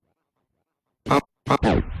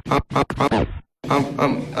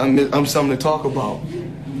I'm something to talk about,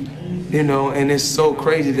 you know, and it's so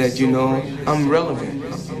crazy that, you know, I'm relevant,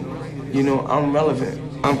 you know, I'm relevant,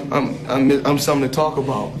 I'm something to talk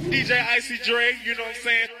about. DJ Icy Dre, you know what I'm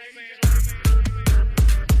saying?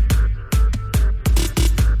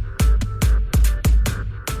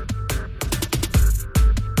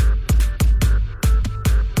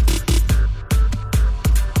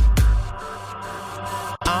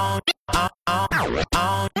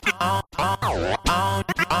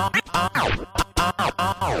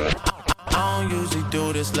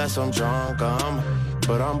 Unless I'm drunk,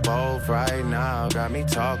 but I'm both right now. Got me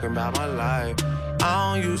talking about my life.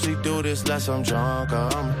 I don't usually do this unless I'm drunk,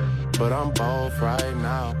 but I'm both right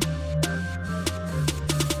now.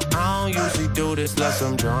 I don't usually do this unless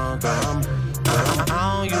I'm drunk, I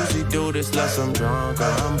don't usually do this unless I'm drunk, I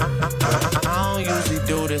don't usually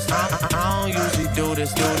do this, I don't usually do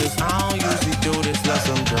this, I don't usually do this unless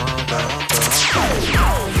I'm drunk,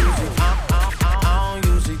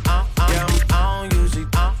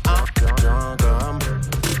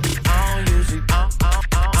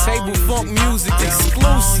 Funk music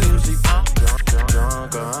exclusive.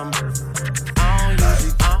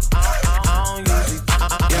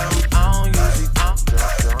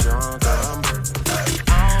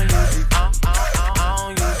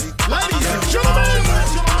 Ladies and gentlemen,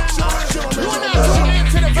 you are now tuning in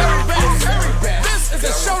to the very best. This is a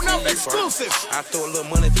SOUTHSIDE exclusive. I throw a little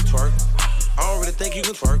money if you twerk. I don't really think you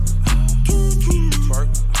can twerk. Twerk.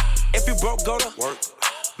 If you broke, go to work.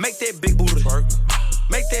 Make that big booty twerk.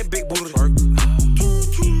 Make that big booty work.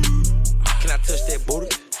 Can I touch that booty?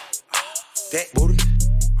 That booty?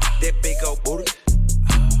 That big old booty?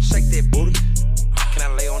 Shake that booty. Can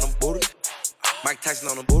I lay on them booty? Mike Tyson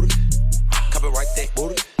on the booty. Copyright that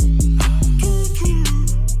booty.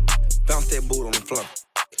 Bounce that booty on the floor.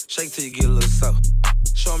 Shake till you get a little soft.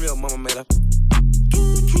 Show me your mama made up.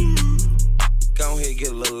 Go ahead and get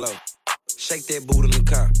a little low. Shake that booty in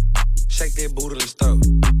the car. Shake that booty in the stove.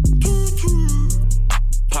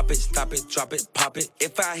 Pop it, stop it, drop it, pop it.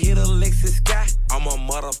 If I hit a Lexus sky, I'm a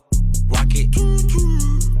mother rocket.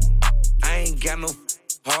 I ain't got no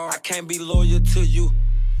heart. I can't be loyal to you.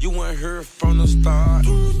 You weren't here from the start.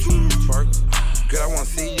 Twerk. Girl, I wanna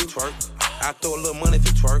see you twerk. I throw a little money if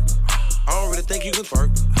you twerk. I don't really think you can twerk.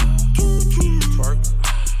 Twerk.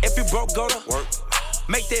 If you broke, go to work.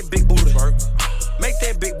 Make that big booty twerk. Make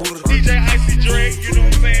that big booty twerk. DJ Icy Dre, you know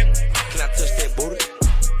what I'm saying? Can I touch that booty?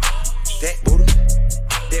 That booty?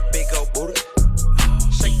 That big old booty.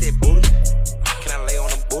 Shake that booty. Can I lay on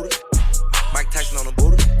the booty? Mike Tyson on the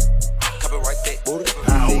booty. Copyright that booty.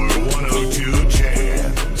 Our 102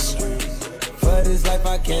 jams. For this life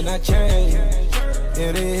I cannot change.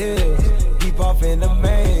 In the hills, deep off in the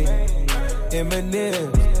main.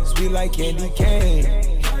 M&M, sweet like candy cane.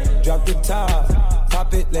 Drop the top,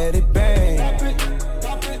 pop it, let it bang.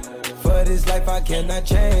 For this life I cannot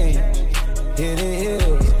change. In the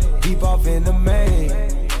hills, deep off in the main.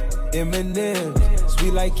 M&M,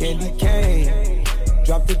 sweet like candy cane.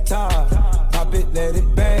 Drop the top, pop it, let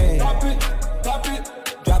it bang. Pop it, pop it.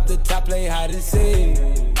 Drop the top, play hide and seek.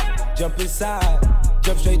 Jump inside,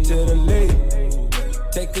 jump straight to the lead.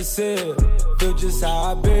 Take a sip, feel just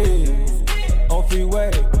how I be. On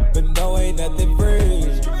freeway, but no, ain't nothing free.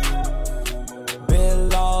 Been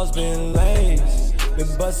laws, been lanes.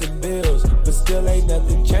 Been busting bills, but still ain't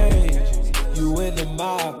nothing changed. You in the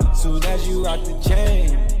mob, soon as you rock the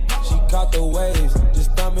chain. She caught the waves,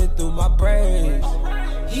 just thumbing through my braids.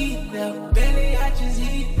 Heat up, belly, I just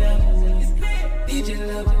heat up. Need your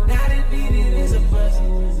love, now that beating is a buzz.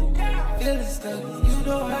 Feeling stuck, you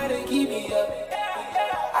know how to keep me up.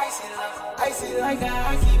 Icy like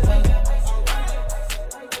I keep up.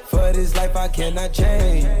 For this life I cannot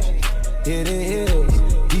change. Hit the hills,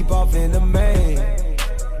 deep off in the main.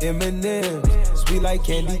 M&M, sweet like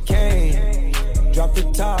candy cane. Drop the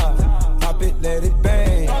top, pop it, let it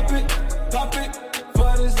bang. Pop it, pop it.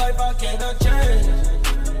 For this life I cannot change.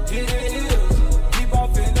 Hit the hills, deep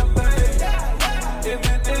off in the main.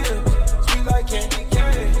 M&M, sweet like candy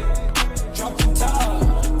cane. Drop the top,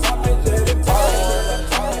 pop it, let it bang.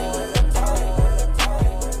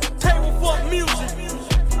 Table for music.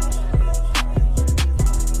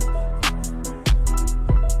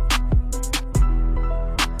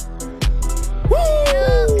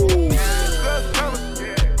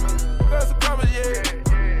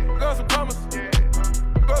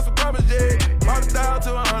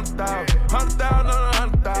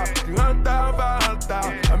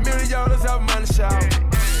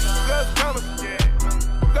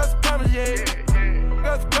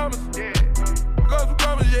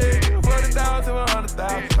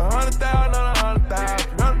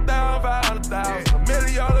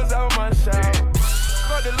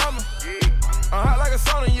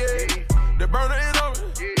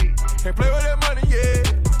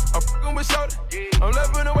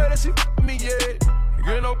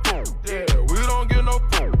 get no poop, yeah. We don't get no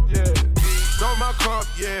poop, yeah. Don't my cup,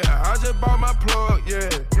 yeah. I just bought my plug, yeah.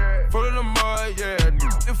 Full of the mud,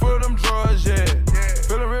 yeah. Full of them drugs, yeah.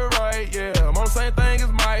 Feeling real right, yeah. I'm on the same thing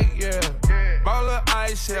as Mike, yeah. Ball of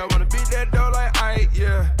ice, yeah. Wanna beat that dough like Ike,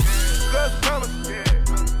 yeah. Got some commas, yeah.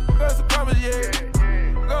 Got some commas, yeah.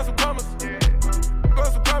 Got some commas, yeah.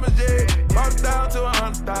 Got some commas, yeah. 100,000 to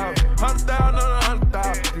 100,000. 100,000 on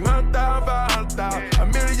 100,000. 300,000, 500,000.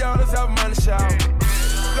 $1 million have money shout.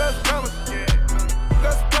 Got some commas, yeah.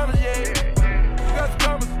 Got some commas, yeah. Got some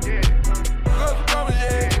commas, yeah. Got some commas,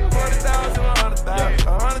 yeah. 40,000 to 100,000.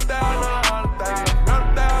 100,000 on 100,000.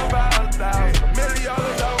 100,000, 500,000. $1 million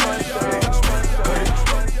have money shout.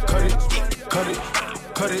 Cut it, cut it,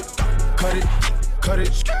 cut it, cut it, cut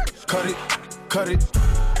it, cut it, cut it.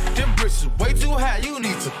 Them bricks is way too high, you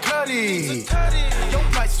need to cut it. Your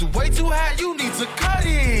price is way too high, you need to cut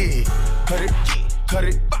it. Cut it, cut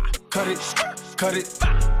it, cut it, cut it,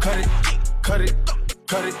 cut it, cut it,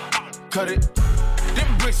 cut it, cut it.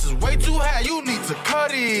 Them bricks is way too high, you need to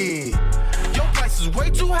cut it. Your price is way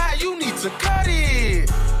too high, you need to cut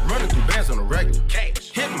it. Running through bands on the regular.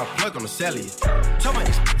 Hitting my plug on the cellular. Tell my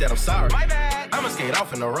ex that I'm sorry. My bad. I'ma skate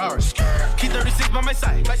off in a Rari. Keep 36 by my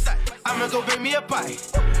side. I'ma go bake me a pie.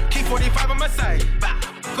 Keep 45 on my side.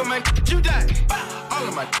 Come on, you die. All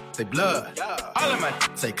of my say blood. All of my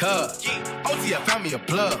say cuz. OT, I found me a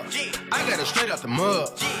plug. I got it straight out the mud.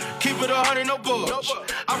 Keep it 100, no bugs.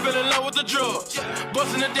 I fell in love with the drugs.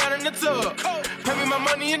 Busting it down in the tub. Pay me my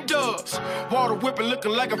money in dubs. Water whipping,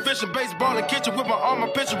 looking like a fish in baseball in kitchen with my arm, my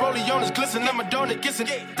picture. Rolling on is glisten, I'm a donut kissing.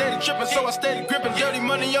 Steady tripping, so I steady gripping. Dirty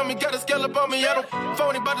money on me, got a scallop on me. I don't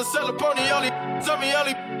phony, about to sell a pony. Only tell me,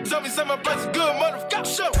 say my price is good, motherfucker.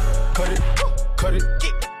 Show. Cut it, cut it,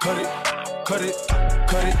 cut it, cut it,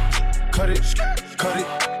 cut it, cut it, cut it,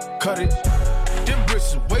 cut it. Them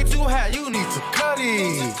bricks is way too high, you need to cut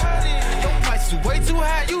it. Your price is way too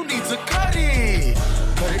high, you need to cut it.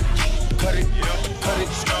 Cut it, cut it, cut it,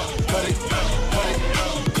 cut it, cut it,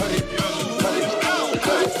 cut it, cut it,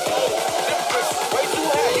 cut it. Them bricks is way too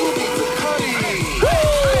high, you need to cut it.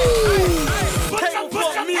 Table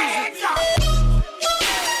for music.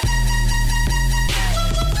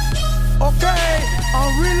 Okay,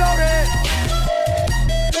 I'm reloaded.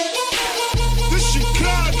 This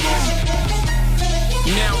Chicago.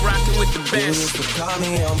 Now rocking with the best. Call me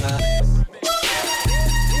on my.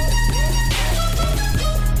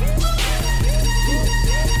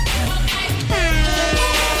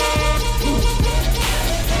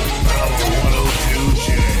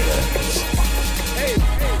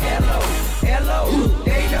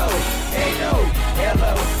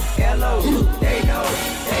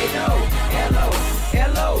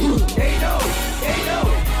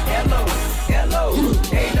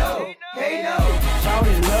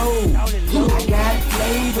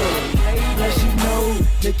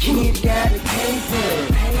 The kid got paper,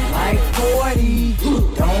 like 40,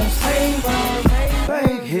 don't save her.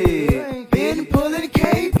 Bankhead, been pulling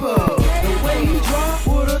caper. The way he dropped,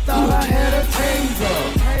 would've thought I had a taser.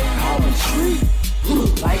 Calling street,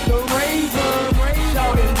 like a razor.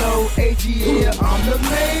 Shouting low, ATL, I'm the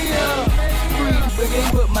mayor. Free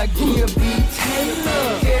but my gear be Taylor.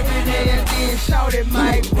 Every day and then shouting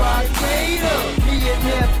Mike Rock Gator. Me and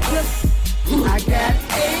that plus, I got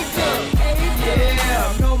acres.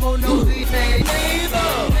 Yeah, no more nosy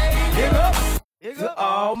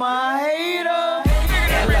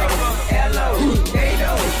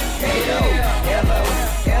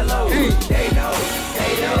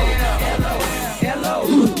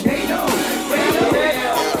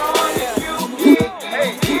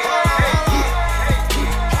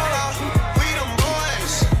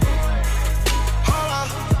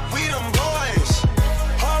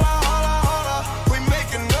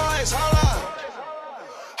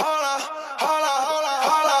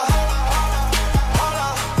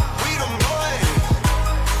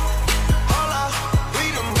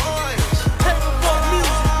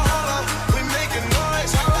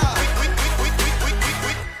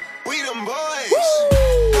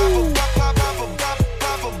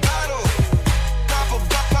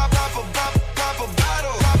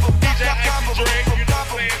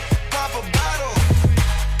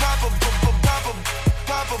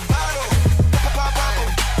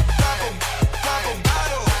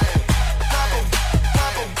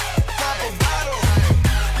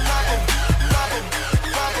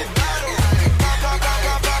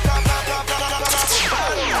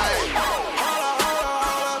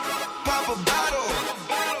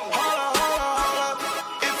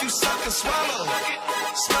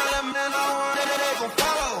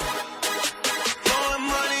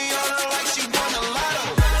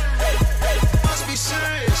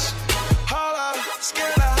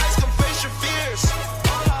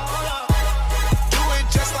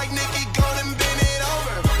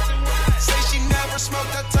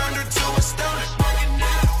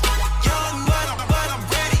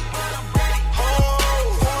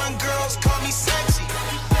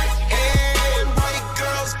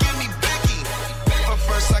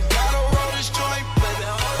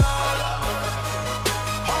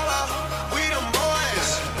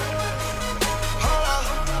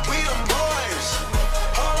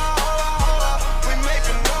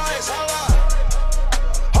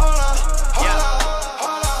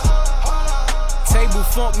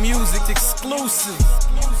Talk music exclusive.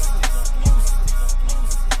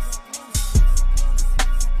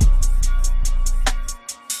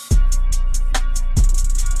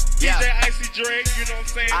 Yeah. Icy Drake, you know what I'm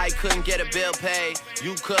saying? I couldn't get a bill paid.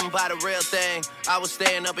 You couldn't buy the real thing. I was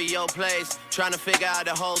staying up at your place, trying to figure out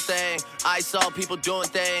the whole thing. I saw people doing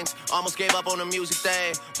things, almost gave up on the music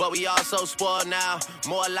thing. But we all so spoiled now.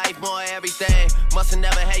 More life, more everything. Must've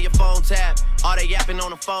never had your phone tapped. All they yapping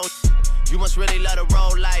on the phone. You must really love the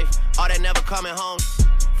road life. All that never coming home.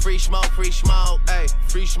 Free smoke, ayy.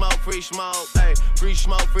 Free smoke, ayy. Free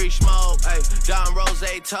smoke, ayy. Don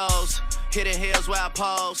Rose toes. Hidden hills where I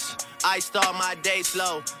pose. I start my day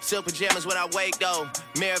slow. Silk pajamas when I wake though.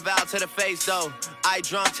 Mirror vow to the face though. I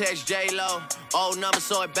drunk text J-Lo. Old number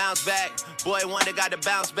so it bounce back. Boy wonder got to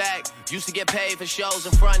bounce back. Used to get paid for shows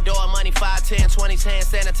in front door. Money 5, 10, 20s hand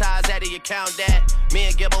sanitized out of your count that. Me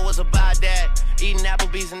and Gibbo was about that. Eating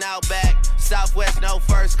Applebee's and Outback. Southwest no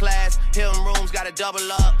first class. Hilton rooms got to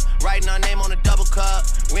double up. Writing our name on a double cup.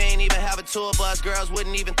 We ain't even have a tour bus. Girls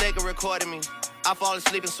wouldn't even think of recording me. I fall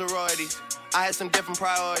asleep in sororities. I had some different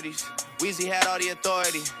priorities. Weezy had all the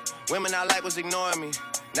authority. Women I like was ignoring me.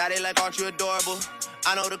 Now they like, aren't you adorable?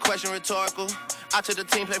 I know the question rhetorical. I took the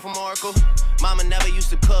team play from Oracle. Mama never used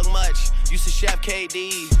to cook much. Used to Chef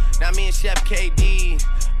KD. Now me and Chef KD.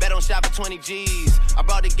 Bet on shop for 20 G's. I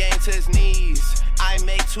brought the game to his knees. I ain't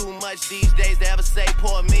make too much these days to ever say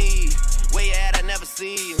poor me. Where you at, I never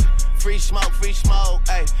see you. Free smoke, ayy.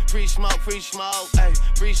 Free smoke, ayy.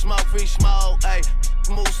 Free smoke, ayy.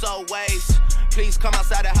 Move so waste. Please come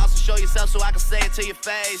outside the house and show yourself so I can say it to your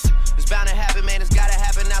face. It's bound to happen, man, it's gotta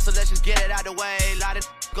happen now, so let's just get it out the way. Lot of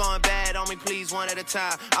going bad on me, please, one at a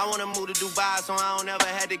time. I wanna move to Dubai, so I don't ever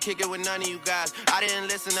had to kick it with none of you guys. I didn't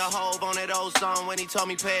listen to Hove on that old song when he told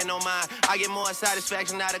me pay it no mind. I get more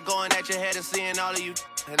satisfaction out of going at your head and seeing all of you.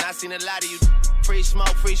 And I seen a lot of you. Free smoke,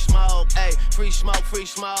 ayy. Free smoke,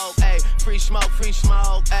 ayy. Free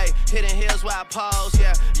smoke, ayy. Hidden hills where I pose,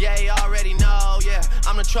 yeah. Yeah, you already know, yeah.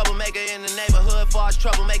 I'm the troublemaker in the neighborhood, far as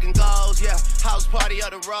troublemaking goes, yeah. House party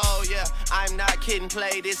of the road, yeah. I'm not kidding,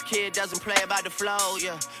 play. This kid doesn't play about the flow,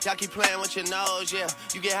 yeah. Y'all keep playing with your nose, yeah.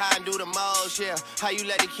 You get high and do the most, yeah. How you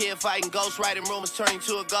let the kid fighting ghosts, writing rumors, turn you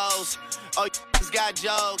to a ghost. Oh, you got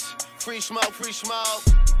jokes. Free smoke.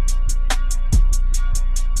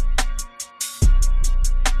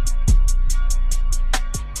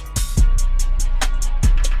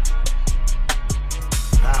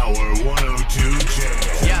 Power 102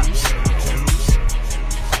 Jams. Yeah.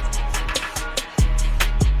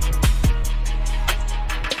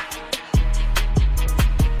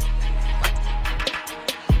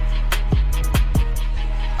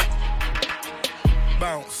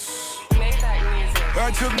 Bounce.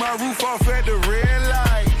 I took my roof off at the red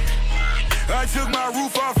light. I took my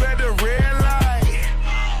roof off at the red light.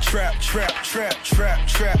 Trap.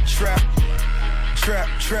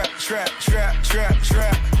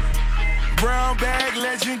 Brown bag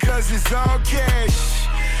legend cause it's all cash.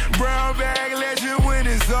 Brown bag legend when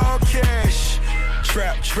it's all cash.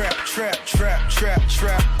 Trap.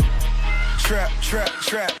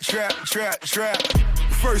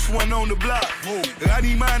 First one on the block. I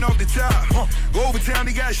need mine off the top. Go over town,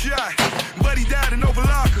 he got shot. But he died in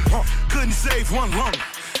overlocker. Couldn't save one lung.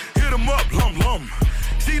 Hit him up, lum.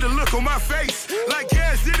 See the look on my face, like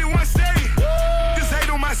Cash did it one day. Just hate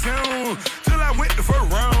on my sound, till I went the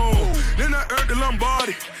first round. Then I earned the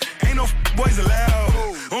Lombardi, ain't no boys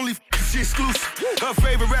allowed. Only she exclusive, her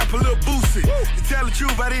favorite rapper Lil Boosie. To tell the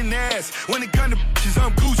truth, I didn't ask, when it come to bitches,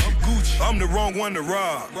 I'm Gucci. I'm the wrong one to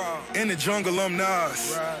rob. In the jungle, I'm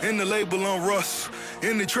Nas. In the label, I'm Russ.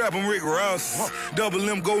 In the trap, I'm Rick Ross. Double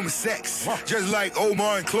M Goldman Sachs. Just like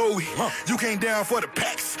Omar and Chloe. You came down for the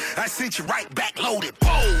packs. I sent you right back loaded.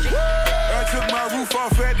 I took my roof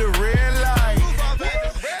off at the red light.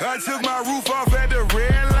 I took my roof off at the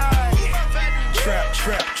red light. Trap.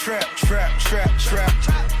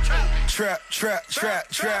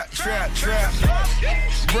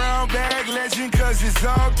 Brown bag legend cause it's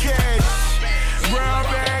all cash. Brown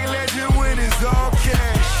bag legend when it's all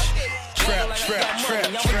cash. Trap.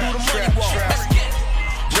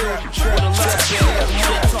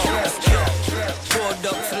 Pulled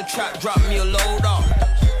up to the trap, drop me a load off.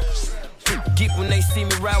 Geek when they see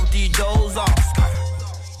me ride with these doors off.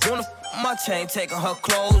 Wanna my chain, taking her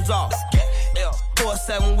clothes off.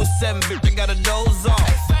 4-7 with 7, bitch, I got a doze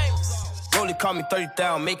off. Rolly call me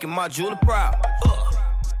 30,000, making my jeweler proud.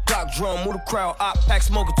 Clock drum, move the crowd, op pack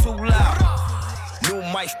smoking too loud. New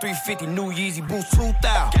mics 350, new Yeezy boots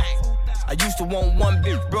 2,000. I used to want one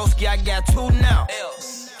bitch, broski, I got two now.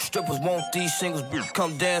 Strippers want these singles, bitch,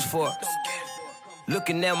 come dance for it.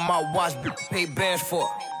 Looking at my watch, bitch, pay bands for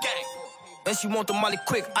it. and she want the money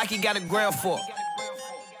quick. Ike got a gram for it.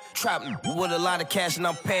 Trap with a lot of cash and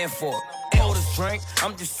I'm paying for it. Hold this drink,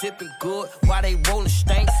 I'm just sipping good while they rolling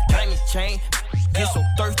stanks. Diamond chain, get so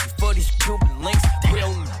thirsty for these Cuban links.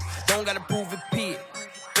 Real don't gotta prove it, P.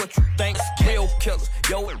 What you think? Kill killers,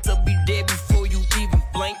 yo, it'll be dead before you even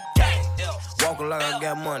blink. Walking like I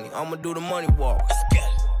got money, I'ma do the money walk.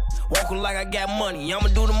 Walking like I got money, I'ma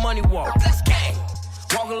do the money walk.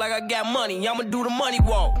 Walking like I got money, I'ma do the money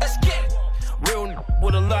walk. Real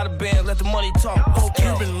with a lot of bands, let the money talk.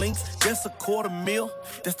 Cuban links, just $250,000,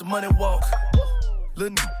 that's the money walk.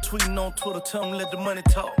 Little tweeting on Twitter, tell them let the money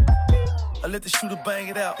talk. I let the shooter bang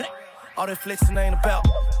it out. All that flexing ain't about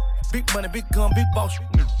big money, big gun, big boss.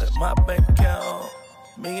 My bank account,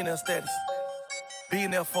 millionaire status,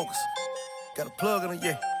 billionaire focus. Got a plug in the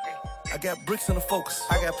yeah. I got bricks in the focus.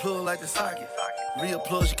 I got plugs like the socket. Real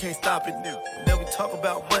plugs, you can't stop it. Never talk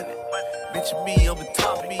about money. Bitch, me on the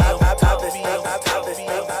top, me on the top, me on the top, me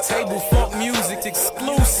on the top. Table Funk Music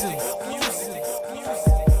exclusive.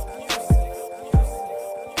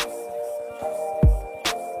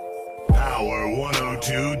 Power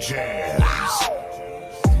 102 Jams.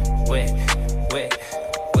 Wet, wet,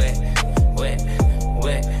 wet, wet, wet,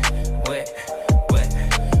 wet, wet, wet,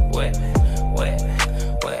 wet, wet,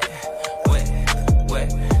 wet, wet,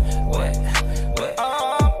 wet, wet.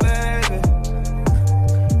 Oh, baby.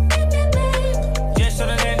 Just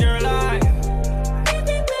tryna change your life.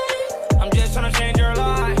 I'm just tryna change your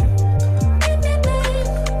life.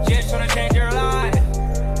 Just tryna change your life.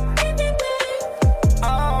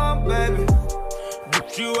 Oh, baby.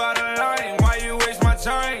 Put you out of line. Why you waste my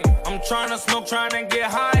time? I'm tryna smoke, tryna get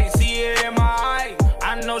high. See it in my eye.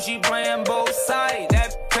 I know she playing both sides.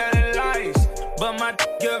 That telling lies. But my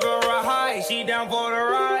give her a high. She down for the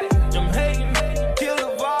ride. I'm hating, kill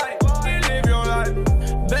the vibe. Live your life.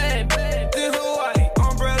 Bad, bad, this Hawaii.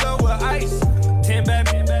 Umbrella with ice. 10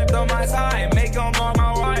 bad on my side. Make them on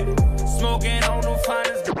my wife. Smoking on the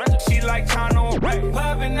finest. She like China.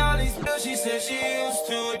 Popping all these pills. She said she used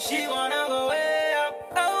to it. She wanna go way up.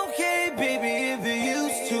 Okay, baby, if you're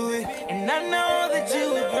used to it. And I know that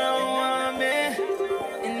you a grown woman.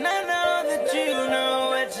 And I know that you know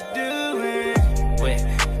what you're doing. Wet,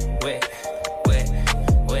 wet, wet,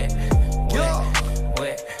 wet, wet,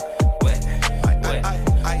 wet, wet, wet,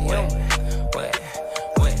 wet,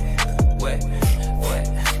 wet, wet, wet,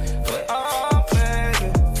 wet. Oh, baby.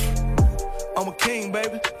 I'm a king,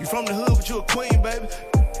 baby. You from the hood, but you a queen, baby.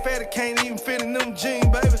 Fatty can't even fit in them jeans,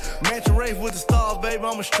 baby. Matching race with the stars, baby.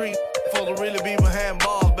 I'm a street for to really be behind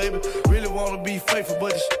bars, baby. Really wanna be faithful,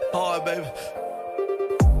 but it's hard, baby.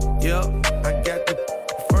 Yup, I got the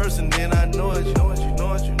first and then I know it.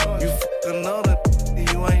 You fuck another,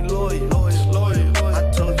 you ain't loyal.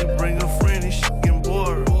 I told you bring a friend and she getting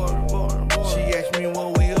bored. She asked me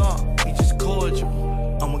what we are, we just cordial.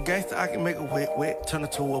 I'm a gangster, I can make a wet, turn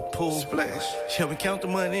it to a pool splash. She help me count the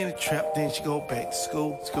money in the trap, then she go back to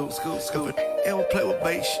school. Ever play with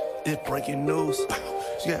bait, it's breaking news.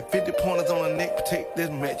 She got 50 pointers on her neck, protect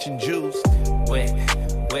this matching jewels. Wet,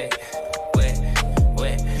 wet, wet,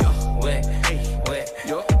 wet, wet, wet, wet, wet,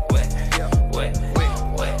 wet, wet.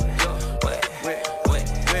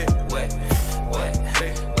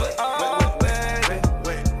 Oh, baby.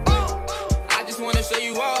 I just wanna show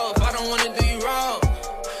you off. I don't wanna do you wrong.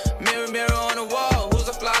 Mirror, mirror on the wall. Who's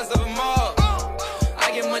the flies of them all?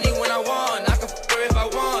 I get money when I want. I can f her if I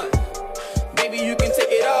want. Baby, you can take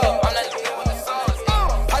it all. I'm not doing with the sauce.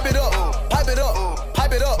 Pipe it up, pipe it up,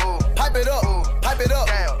 pipe it up, pipe it up, pipe it up,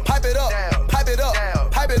 pipe it up, pipe it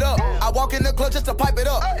up, pipe it up. I walk in the club just to pipe it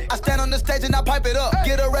up. I stand on the stage and I pipe it up.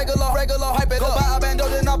 Get a regular, hype it up. Go buy a bando,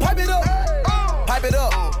 then I pipe it up. Pipe it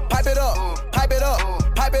up, pipe it up, pipe it up,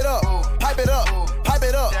 pipe it up, pipe it up, pipe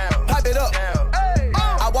it up, pipe it up.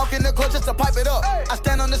 I walk in the club just to pipe it up. I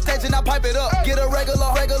stand on the stage and I pipe it up. Get a regular,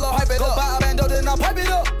 hype it up. Go buy a bando, then I pipe it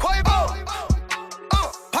up.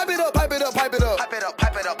 Pipe it up, pipe it up, pipe it up. Pipe it up,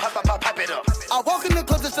 pipe it up, pipe it up. I walk in the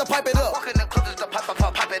club just to pipe it up. Walk in the club just to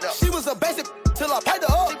pipe it up. She was a basic till I piped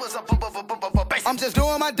her up. She was a basic. I'm just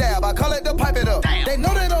doing my dab, I call it the pipe it up. Damn. They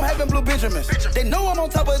know they don't have them blue Benjamins. They know I'm on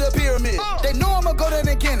top of the pyramid. They know I'ma go down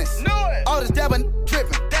in Guinness. All this dabbing,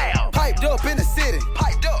 tripping. Damn. Piped up in the city.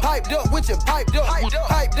 Piped up with your piped up.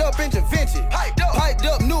 Piped up intervention. Piped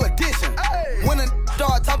up new edition. When a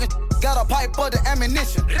start talking, got a pipe up the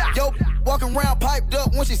ammunition. Yo, walking around piped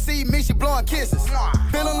up. When she see me, she blowing kisses.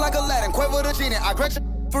 Feeling like Aladdin, Quavo the genie. I grant you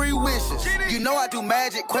 3 wishes. You know I do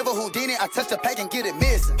magic, Quavo Houdini. I touch the pack and get it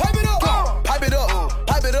missing. Pipe it up, pipe it up,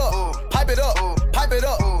 pipe it up, pipe it up, pipe it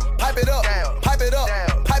up, pipe it up, pipe it up,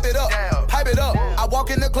 pipe it up, pipe it up. I walk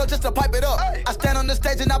in the club just to pipe it up. I stand on the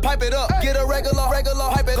stage and then I pipe it up. Get a regular,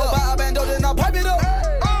 pipe it up. Go buy a bando, then I pipe it up.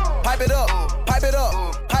 Pipe it up, pipe it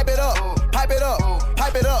up, pipe it up, pipe it up,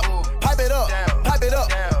 pipe it up, pipe it up, pipe it up.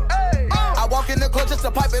 I walk in the club just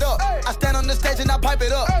to pipe it up. I stand on the stage and I pipe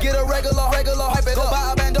it up. Get a regular, pipe it up. Go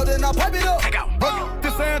buy a bando, then I pipe it up.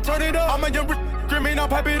 This saying turn it up. I'm a young rich screaming, I'll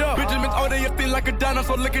pipe it up. Benjamin, all day you feel like a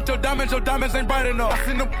dinosaur. Look at your diamonds ain't bright enough. I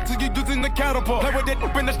seen them to you using the catapult. Play with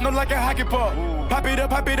that in the snow like a hockey puck. Pipe it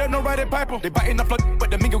up, no riding piper. They biting the flood,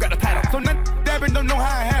 but the mingo got the title. So none dabbing don't know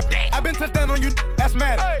how it happened. I've been touched down on you,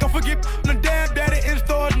 asthmatic. Don't forget the dab daddy in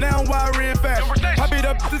stores now, wiring fast. Pipe it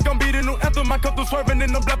up, this gon' be the new anthem. I come through swerving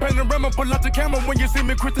in the black panorama. Pull out the camera when you see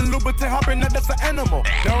me, Christian Louboutin hopping out, that's an animal.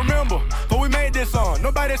 Now remember, before we made this song,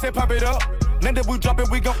 nobody said pop it up. Now that we drop it,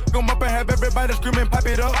 we gon' up and have everybody screaming, pipe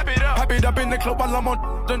it up. Pipe it up in the club while I'm on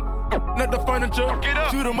not the furniture.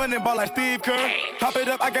 Shoot the money ball like Steve Kerr. Pop it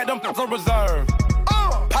up, I got them on reserve.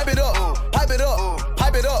 Pipe it up, pipe it up,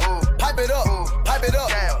 pipe it up, pipe it up, pipe it up,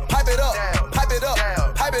 pipe it up, pipe it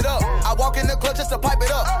up, pipe it up. I walk in the club just to pipe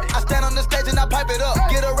it up. I stand on the stage and I pipe it up.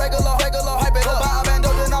 Get a regular, pipe it up. Buy a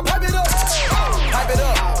bando, then I pipe it up. Pipe it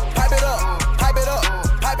up, pipe it up, pipe it up,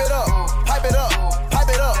 pipe it up, pipe it up, pipe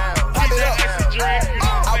it up, pipe it up.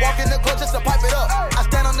 I walk in the club just to pipe it up. I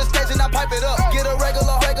stand on the stage and I pipe it up. Get a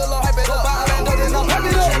regular, pipe it up. Buy a bando, then I pipe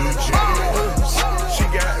it up. She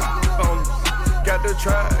got the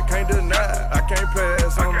try, can't deny, I can't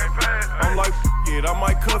pass on it. I'm like, it, I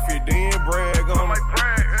might cuff it, then brag on it.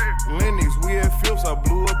 Lennox, we at Phillips, I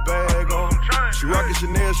blew a bag on it. She rockin'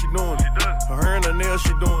 Chanel, she doing it. Her and her nails,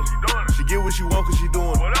 she doing it. She get what she want, cause she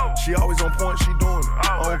doing it. She always on point, she doing it.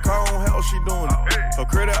 On car, on house, she doing it. Her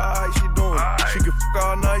credit, alright, she doing it. She can fuck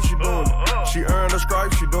all night, she doing it. She earn her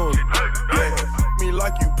stripes, she doing it. Yeah, me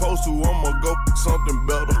like you supposed to, I'ma go something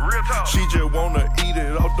better. She just wanna eat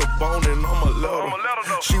it off the bone and I'ma let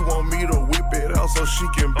her. She want me to whip it out so she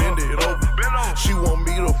can bend it over. She want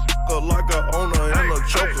me to fuck her like a owner and a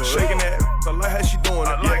choker. Shaking that, I like how she doing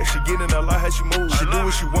it. Yeah, she getting it, I like how she moves. She do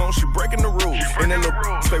what she wants, she breaking the rules. And then the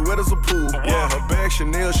stay wet as a pool. Yeah, her bag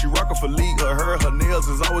Chanel, she rockin' for Lee. Her nails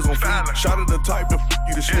is always on feet. Shot at the type to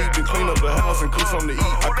you to sleep and clean up the house and cook something to eat.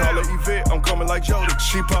 I call her Yvette, I'm coming like Jody.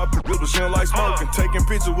 She pop it, but she don't like smoking. Taking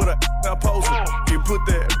pictures with her, I posting. You put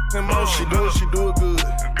that in motion. She do it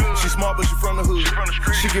good. She smart, but she from the hood.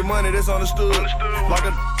 She get money, that's understood. Like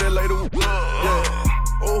a that later. Yeah.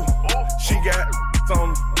 Oh, she got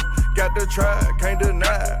on. Got the try, can't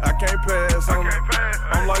deny, I can't pass on it.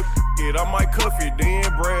 I'm like, it, I might cuff it, then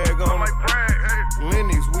brag on it.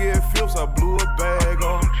 Lennox, we at Phillips, I blew a bag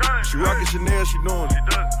on it. She rockin' Chanel, she doing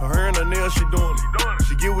it. Her and her nails, she doing it.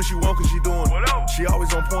 She get what she want, cause she doing it. She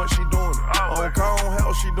always on point, she doing it. On car, on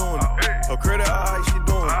house, she doing it. Her credit, alright, she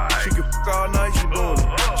doing it. She can fuck all night, she doing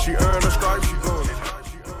it. She earn her stripes, she doing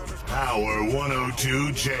it. Power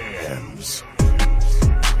 102 Jams.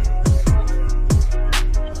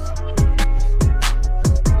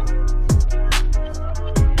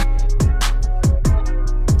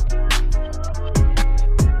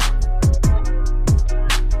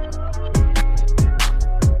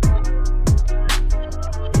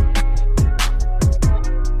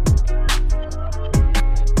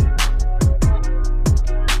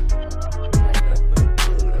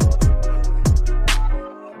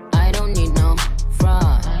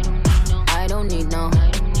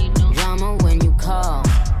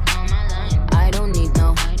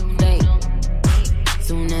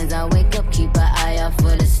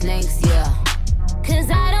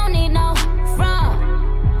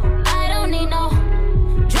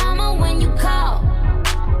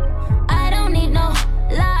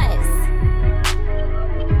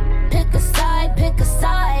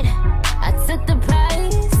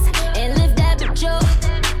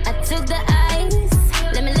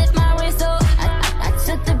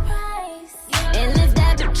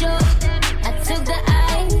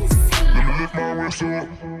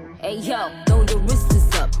 Hey yo, throw your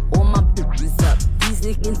wrists up, all my bitches up. These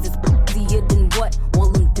niggas is prettier than what? All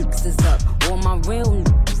them dicks is up. All my real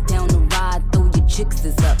niggas down the ride, throw your chicks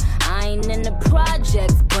is up. I ain't in the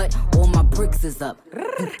projects, but all my bricks is up.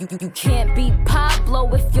 You can't be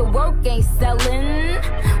Pablo if your work ain't selling.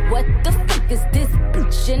 What the fuck is this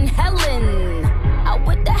bitch in Helen? I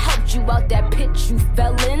would've helped you out that pit you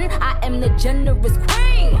fell in. I am the generous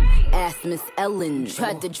queen. Ask Miss Ellen.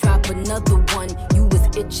 Tried to drop another one, you was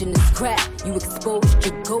itching to scrap. You exposed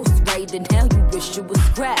your ghost right and now you wish you was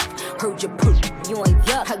scrapped. Heard your poop, you ain't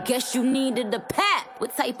yuck. I guess you needed a pat.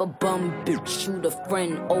 What type of bum bitch shoot a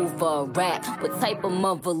friend over a rap? What type of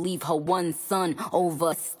mother leave her one son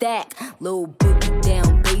over a stack? Little boogie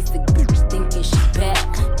down basic bitch thinking she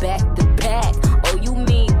back to back. Oh, you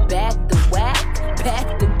mean back to whack?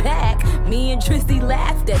 Back to Me and Tristy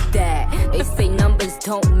laughed at that. They say numbers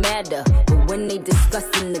don't matter, but when they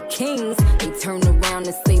discussing the Kings, they turn around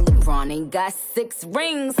and say LeBron ain't got 6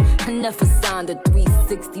 rings. I never signed a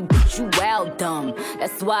 360, but you out dumb.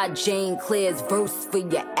 That's why Jane Claire's verse for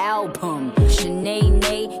your album.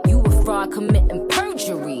 Shanae, you a fraud committing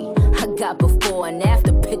perjury. I got before and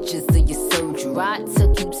after pictures of your surgery. I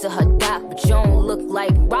took you to her doc, but you don't look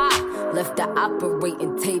like Rock. Left the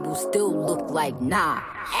operating table, still look like nah.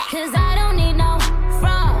 Cause I don't need no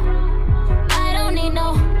fraud. I don't need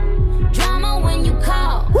no drama when you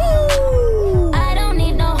call. Woo! I don't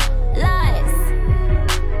need no lies.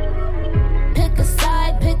 Pick a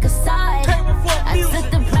side, pick a side. I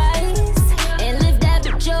took the prize and lift that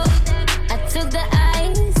bitch up. I took the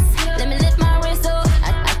ice, let me lift my wrist up.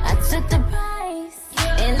 I took the prize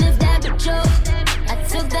and lift that bitch up. I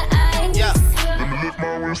took the ice, let me lift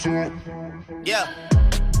my wrist up. Yeah,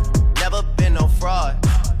 never been no fraud.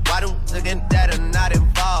 Why them again that are not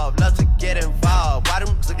involved? Love to get involved. Why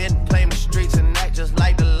them again playing the streets and act just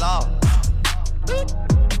like the law?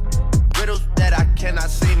 Riddles that I cannot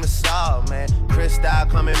seem to solve, man. Chris Style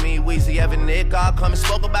coming, me, Weezy, Evan, Nick, all coming.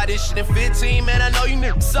 Spoke about this shit in 15, man. I know you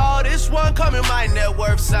never saw this one coming. My net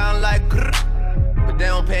worth sound like grrr. But they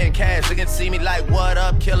don't pay in cash. They can see me like, what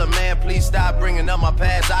up, killer man? Please stop bringing up my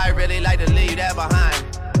past. I really like to leave that behind.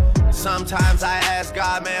 Sometimes I ask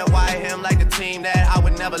God, man, why him like the team that I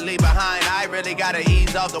would never leave behind? I really gotta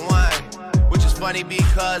ease off the wine, which is funny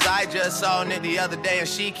because I just saw Nick the other day and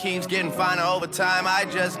she keeps getting finer over time. I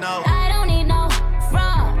just know I don't need no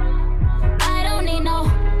fraud. I don't need no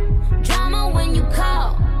drama when you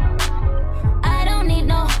call. I don't need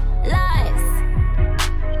no lies.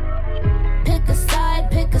 Pick a side,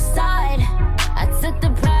 pick a side. I took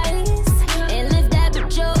the prize and lift that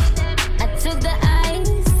bitch up. I took the ice.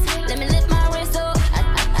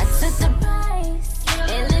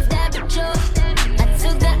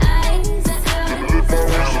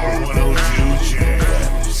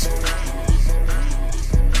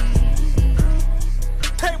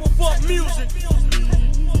 Music.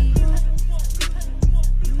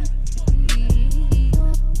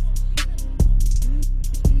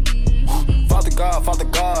 Father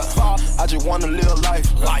God, I just wanna live life.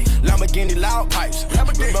 Lamborghini loud pipes.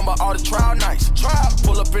 Remember all the trial nights.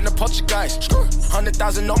 Pull up in the Portuguese.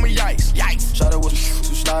 100,000 on me, yikes. Shot it was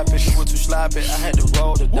too sloppy, she was too sloppy. I had to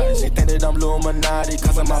roll the dice. They think that I'm Illuminati,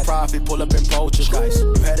 cause of my profit. Pull up in Portuguese.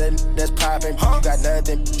 You had a that's poppin', you got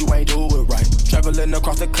nothing, you ain't do it right. Traveling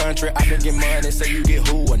across the country, I can get money, say you get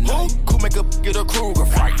who a night. Cool make a get a Kruger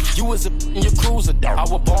fight. You was in your cruiser, dog. I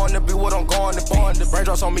was born to be what I'm going to be.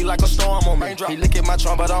 Raindrops on me like a storm on me. He look at my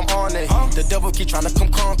trunk, but I'm on it. The devil keep trying to come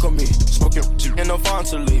conquer me. Smoking in no fun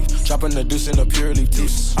to leave. Dropping the deuce in a purely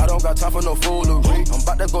teeth. I don't got time for no foolery. I'm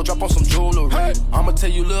about to go drop on some jewelry. I'ma tell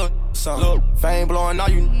you, look, son. Fame blowing all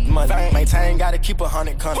you money. Maintain, gotta keep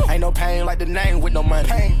 100 coming. Ain't no pain like the name with no money.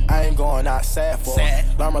 I ain't going outside for it.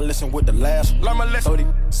 Learn my lesson with the last. Learn my lesson. So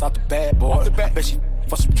these out the bad boy. I bet she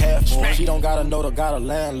for some cash for it. She don't gotta know the got a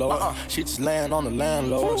landlord. She just laying on the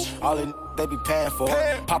landlord. All they be paying for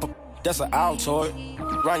it. Pop up. That's an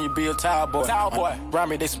Altoid. Run you be a towel boy. Rhyme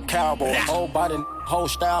me, they some cowboy. Whole body, whole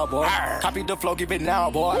style, boy. Copy the flow, give it now,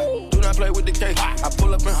 boy. Do not play with the cake. I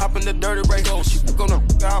pull up and hop in the dirty race. She gonna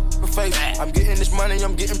out her face. I'm getting this money,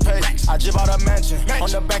 I'm getting paid. I jib out a mansion. On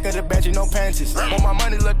the back of the bench, no panties. Want my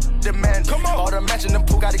money, look demand. Come on. All the mansion, the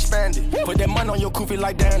pool got expanded. Put that money on your koofy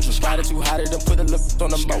like dandruff. Spider too hot, then put a look on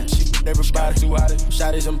the moat. Everybody too hot,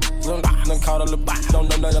 shotties and done caught a look. Don't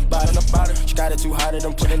know nothing about it. She got it too hot,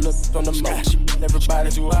 then put a look on the moat. Everybody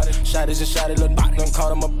too hot, shotties and shotty look. Done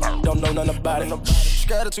caught him up, don't know nothing about it. She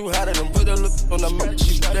got it too hot, then put a look on the moat.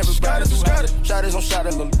 Everybody too hot, shotties on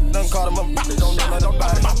shotty look. Done caught him up, don't know nothing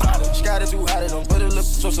about it. She got it too hot, then put a look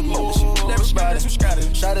on some moat. Everybody too scattered,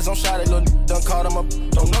 shotties on shotty look. Done caught him up,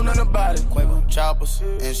 don't know nothing about it. Quavo, choppers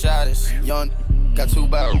and shotties, young got 2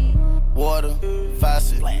 barrels. Water,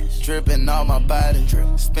 faucet, dripping on my body.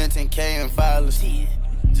 Spent 10K in violence.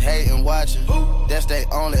 Hating, watching, that's their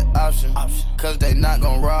only option. Cause they not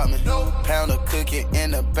gon' rob me. Pound of cookie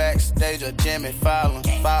in the backstage of Jimmy Fallon.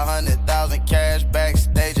 500,000 cash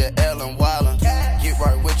backstage of Ellen Wallen. Get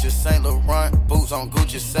right with your St. Laurent boots on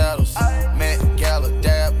Gucci saddles. Met Gala,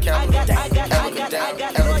 dab, Calica,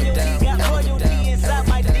 royalty inside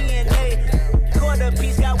my DNA. Quarter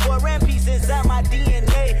piece got war and peace inside my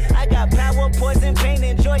DNA. I got power, poison, pain,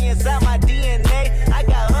 and joy inside my DNA. I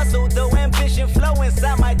got hustle, though ambition, flow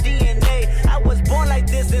inside my DNA. I was born like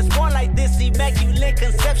this, it's born like this, immaculate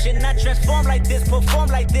conception. perception. I transform like this, perform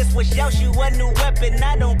like this. Wish out you a new weapon.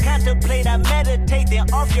 I don't contemplate, I meditate.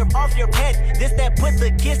 Then off your head. This that put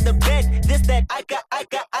the kids to bed. This that I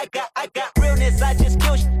got realness. I just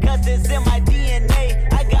kill cause it's in my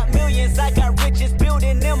DNA. I got millions, I got riches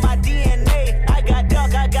building in my DNA. I got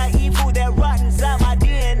dark, I got evil that rot inside my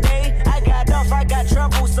DNA. I got off, I got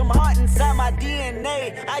trouble, some heart inside my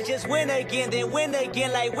DNA. I just win again, then win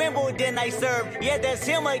again like Wimbledon I serve. Yeah, that's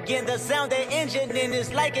him again. The sound that engine in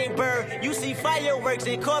is like a bird. You see fireworks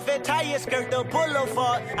and Corvette tires skirt the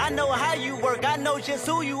boulevard. I know how you work, I know just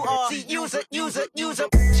who you are. See, use it.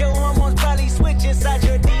 Your hormones probably switch inside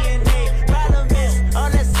your DNA. Problem is, all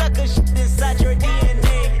that sucker shit inside your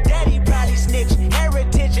DNA. Daddy probably snitch,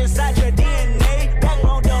 heritage inside your DNA.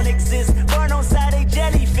 Backbone don't exist, born on side a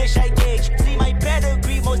jellyfish I gauge. See my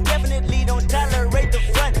pedigree, most definitely don't tolerate the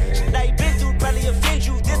front. Shit I been through probably offend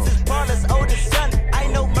you, this is Paula's oldest son. I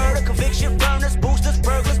know murder, conviction, burners, boosters,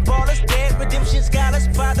 burglars, ballers, dead. Redemption, scholars,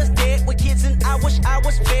 fathers dead. With kids and I wish I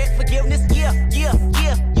was fed. Forgiveness, yeah.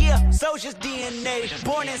 Soldier's DNA,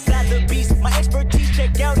 born inside the beast. My expertise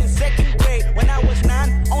checked out in 2nd grade. When I was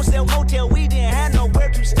 9, on sale motel, we didn't have nowhere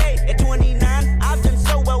to stay. At 29, I've done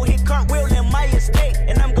so well, hit cartwheel in my estate.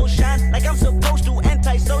 And I'm gon' shine like I'm supposed to,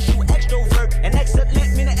 antisocial extrovert. And excellent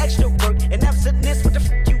meaning extra work. And absentness, what the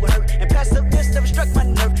f you hurt. And passiveness never struck my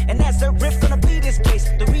nerve. And that's a riff gonna be this case.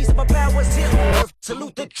 The reason my power's here on earth.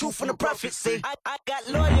 Salute the truth from the prophecy. I got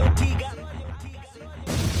loyalty,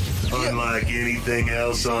 Unlike anything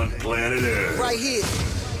else on planet Earth. Right here.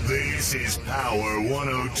 This is Power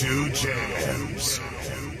 102 Jams.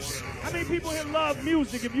 How many people here love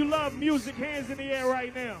music? If you love music, hands in the air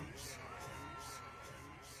right now.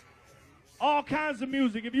 All kinds of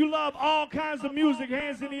music. If you love all kinds of music,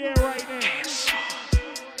 hands in the air right now.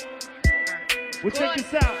 We'll check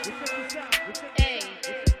this out.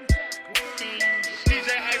 DJ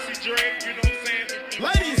Icy Drake, you know what I'm saying?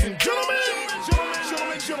 Ladies and gentlemen,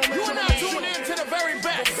 you are now tuned in to the very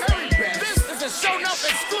best. This is a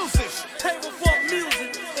SOUTHSIDE exclusive. Table for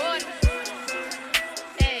music.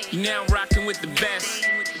 You now rocking with the best.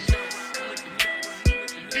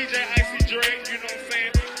 DJ Icy Drake, you know what I'm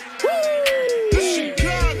saying?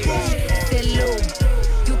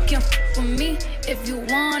 You can f with me if you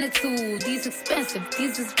wanted to. These expensive,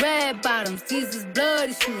 these is red bottoms, these is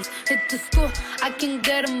bloody shoes. Hit the school, I can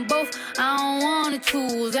get them both. I don't wanna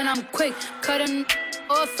choose, and I'm quick cutting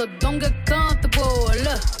off, so don't get comfortable.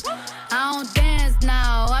 Look, I don't dance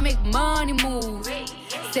now, I make money move.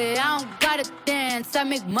 Say I don't gotta dance, I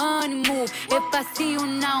make money move. If I see you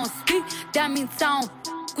now speak, that means I don't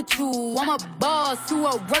with you. I'm a boss, you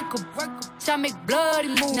a worker. I make bloody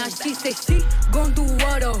moves. Now she say she gon' do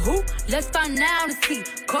what or who? Let's find out and see.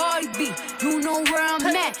 Cardi B, you know where I'm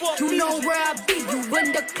at, you know where I be. You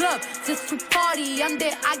in the club, just to party. I'm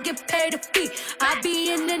there, I get paid a fee. I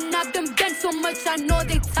be in and out them bands so much, I know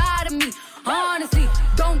they tired of me. Honestly,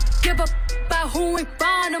 don't give a about who in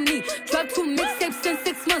front of me. Dropped 2 mixtapes in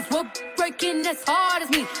 6 months. We're breaking as hard as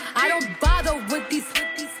me. I don't bother with these.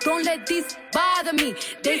 Don't let these bother me.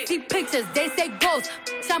 They see pictures, they say ghosts.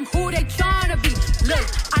 I'm who they tryna be. Look,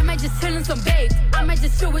 I might just chill in some babe. I might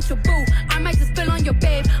just chill with your boo. I might just spill on your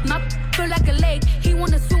babe. My feel like a lake. He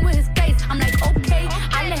wanna swim with his face. I'm like, okay.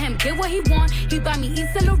 I let him get what he want. He buy me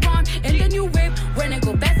East Saint Laurent in the new whip. When it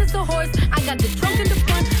go fast as a horse, I got the trunk in the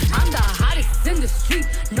front. I'm the hottest in the street.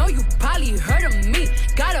 Know you probably heard of me.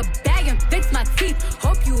 Got a bag and fix my teeth.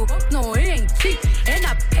 Hope you know it ain't cheap. And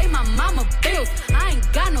I pay my mama bills. I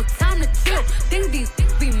ain't got no time to chill. Think these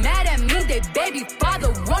be mad at me. They baby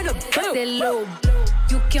father wanna bill. Say, Lil,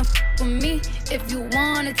 you can f with me if you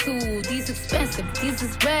wanted to. These expensive, these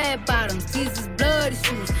is red bottoms, these is bloody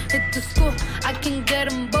shoes. Hit the school, I can get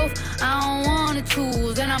them both. I don't wanna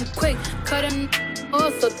choose, and I'm quick cutting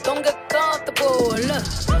off, so don't get comfortable. Look,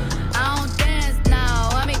 I don't dance now,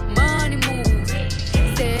 I make money move.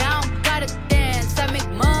 Say I don't gotta dance, I make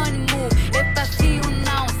money move. If I see you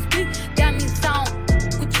now speak, that means I don't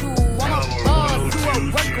with you. I'm a boss, you a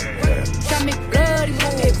worker. I make bloody moves.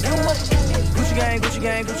 Gucci gang, Gucci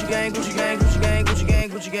gang, Gucci gang, Gucci gang, Gucci gang,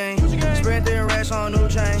 Gucci gang, Gucci gang. Spread their racks on new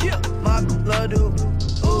chain. My love do.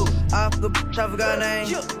 I forgot name.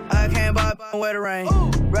 I can't buy where the rain.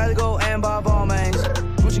 Rather go and buy ball mains.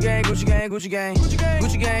 Gucci gang, Gucci gang, Gucci gang. Gucci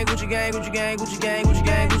gang, Gucci gang, Gucci gang, Gucci gang, Gucci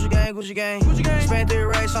gang, Gucci gang, Gucci gang. Spent their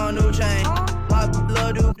racks on new chain. My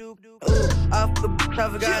love do. I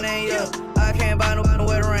forgot name. I can't buy no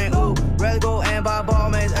where the rain. Rather go and buy ball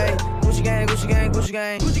mains. Ayy. Gucci gang, Gucci gang, Gucci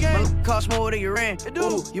gang. Gucci gang. My cost more than your rent.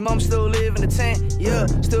 Ooh, your mama still live in the tent. Yeah,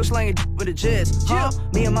 still slanging with the jets. Huh?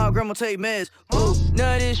 Me and my grandma take meds. Ooh,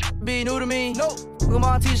 none of this be new to me. Nope. Look at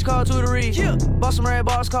my teacher called tutory. Yeah. Bought some red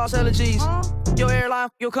bars, cost allergies. Your airline,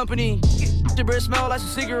 your company. Your breath smell like some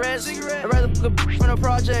cigarettes. I'd rather look from the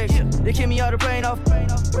project. They kick me out the plane off.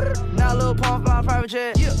 Now Lil Pump flying private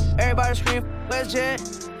jet. Everybody scream, West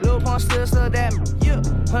Jet. Lil Pump still that.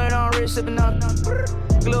 100 on wrist, sipping on.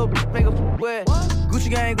 Lil make a wet. Gucci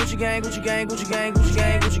gang, Gucci gang, Gucci gang, Gucci gang, Gucci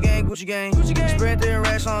gang, Gucci gang, Gucci gang. Gucci gang. Spread their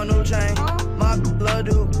racks on new chain. My love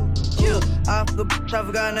do. I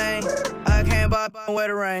forgot name. I can't buy where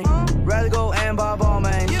the rain. Rather go and buy ball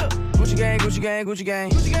man. Gucci gang, Gucci gang, Gucci gang,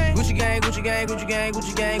 Gucci gang, Gucci gang, Gucci gang, Gucci gang,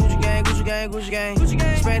 Gucci gang, Gucci gang, Gucci gang, Gucci gang, Gucci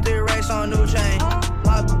gang. Spent 3 racks on new chain.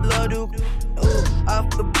 My love do. I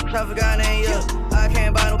forgot name. I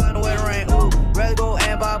can't buy no where the rain. Rather go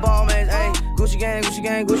and buy ball man. Hey, Gucci gang, Gucci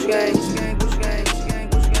gang, Gucci gang, Gucci gang, Gucci gang, Gucci gang,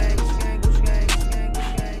 Gucci gang, Gucci gang, Gucci gang, Gucci gang,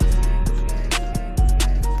 Gucci gang.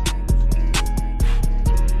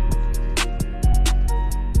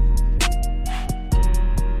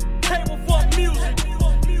 Table for music.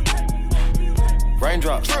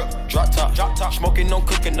 Raindrops, drop top, smoking, no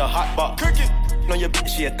cooking, the hot pot. Cooking on your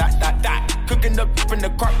bitch, yeah, that. Cooking up in the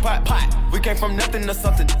crock pot. We came from nothing to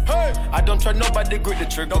something. Hey, I don't trust nobody, grip the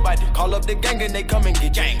trick. Nobody call up the gang and they come and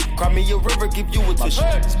get gang. Cry me a river, give you a tissue.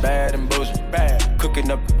 It's bad and bullshit, bad.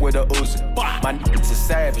 Cooking up with a Uzi. My niggas is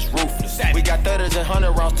savage, ruthless. We got 30s and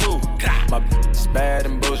 100 rounds too. My bitch is bad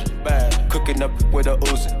and bullshit, bad. Cooking up with a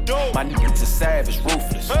Uzi. My niggas is savage,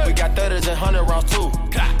 ruthless. We got 30s and 100 rounds too.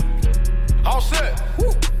 All set.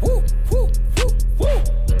 Woo, woo, woo, woo, woo.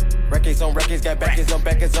 Records on records, got backers on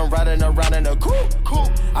backers. I'm riding around in a coupe.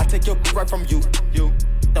 I take your right from you.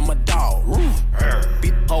 I'm a dog.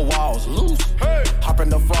 Beat her walls loose. Hop in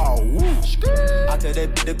the fall. I tell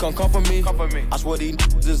that bitch to come for me. I swear these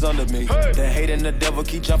niggas is under me. The hate and the devil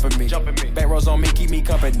keep jumping me. Back rows on me, keep me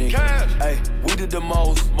company. Hey, we did the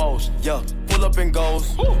most. Yeah, pull up and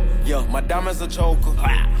goes. Yeah, my diamonds a choker.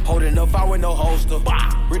 Holding up, I with no holster.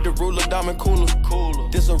 Read the ruler, diamond cooler.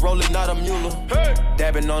 This a roller, not a mule.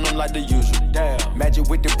 Dabbing on them like the usual. Damn, magic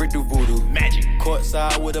with the brick do voodoo. Magic.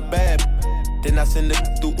 Courtside with a bad. Then I send it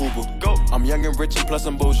through Uber. Go. I'm young and rich and plus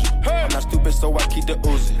I'm bougie. I'm not stupid, so I keep the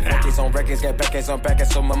Uzi. Records on records, got backers on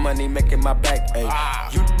backers, so my money making my back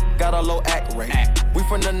ache. You got a low act rate. We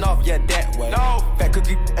from the north, yeah, that way. Fat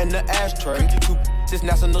cookie and the ashtray. Two this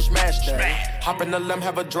national smash day. Hop in the limb,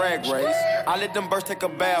 have a drag race. I let them birds take a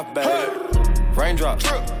bath, babe. Raindrops,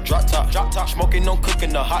 drop top, smoking, no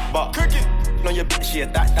cooking, the hot pot. Cooking on your bitch, yeah,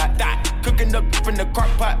 that. Cooking up in the crock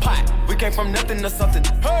pot. We came from nothing to something.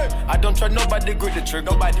 Hey, I don't trust nobody, grip the trick.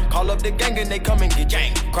 Nobody call up the gang and they come and get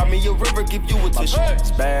gang. Cry me a river, give you a tissue.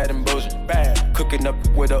 It's bad and bullshit, bad. Cooking up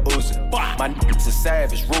with a Uzi. My niggas is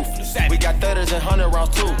savage, ruthless. We got 30s and 100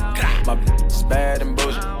 rounds too. My bitch is bad and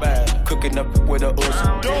bullshit, bad. Cooking up with a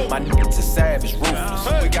Uzi. My niggas is savage,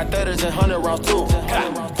 ruthless. We got 30s and 100 rounds too.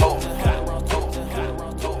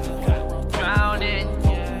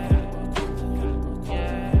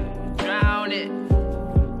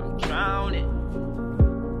 Drown it.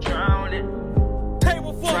 Drown it.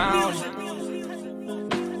 Table for music.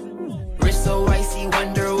 Wrist so icy,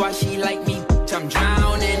 wonder why she like me. I'm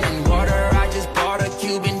drowning in water. I just bought a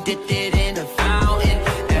cube and dipped it in a fountain.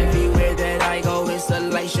 Everywhere that I go, it's a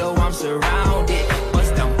light show. I'm surrounded.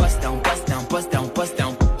 Bust down, bust down, bust down, bust down, bust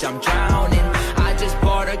down. I'm drowning. I just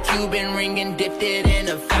bought a Cuban ring and dipped it in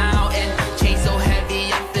a fountain. Chain so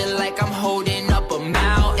heavy, I feel like I'm holding up a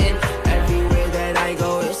mountain. Everywhere that I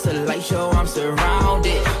go, it's a light show. I'm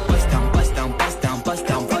surrounded. Bust down, bust down, bust down, bust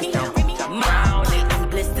down, bust down. I'm drowning.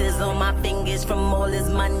 Blisters on my fingers from all this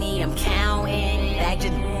money I'm counting. That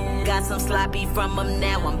just got some sloppy from him,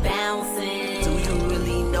 now I'm bouncing. Do you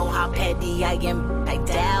really know how petty I am? I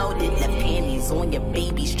doubt it. The panties on your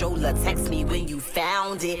baby stroller, text me when you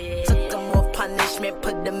found it. Took them off punishment,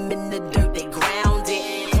 put them in the dirt, they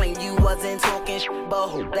grounded. Claim you wasn't talking shit, but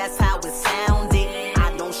hope that's how it sounded.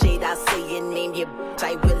 I don't shade, I say your name, your bitch,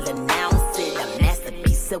 I will announce it. A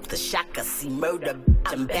masterpiece, silk the shocker, see murder,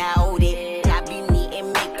 I'm bout it. I be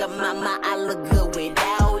needing makeup, mama, I look good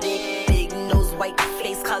without it. Big nose, white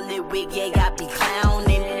face, colored wig, yeah, I be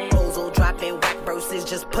clowning. Bozo dropping whack verses,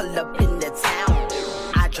 just pull up in the town.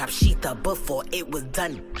 I dropped Sheetha before it was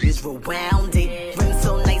done, just rewound it. Ring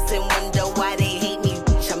so nice and wonder why they hate me,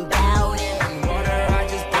 bitch, I'm bout it. Water, I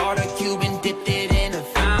just bought a cube and dipped it in a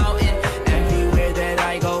fountain. Everywhere that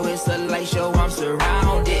I go, it's a light show. I'm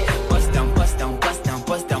surrounded. Bust down, bust down, bust down,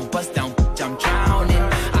 bust down, bust down. I'm drowning.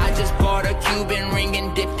 I just bought a Cuban ring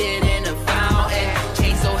and dipped it in a fountain.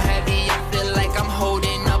 Chain so heavy, I feel like I'm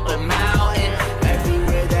holding up a mountain.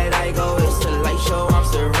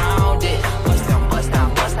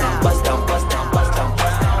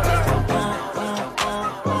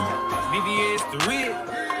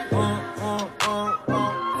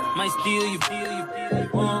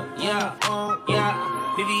 Yeah,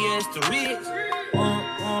 yeah. VVS to Ritz.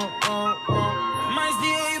 Might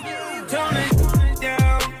steal you. Tone it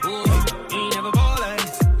down. You ain't never ball like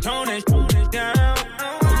this. Tone it down.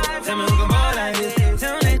 Tell me who can ball like this.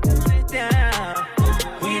 Tone it down.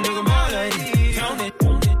 We ain't never ball like this. Tone it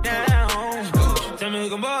down. Tell me who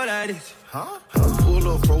can ball like this. Huh? Pull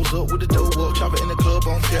up, froze up with the dough up. Chop it in the club,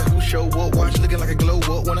 on care who show up. Watch looking like a glow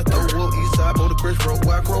up. Wanna throw up, east side, boulder, Chris Road,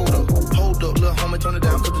 where I growed up. Hold up, little homie, turn it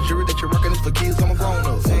down. Cause the jury that you're rocking is for kids, I'm a grown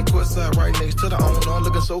up. And courtside right next to the owner.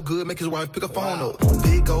 Looking so good, make his wife pick a phone up.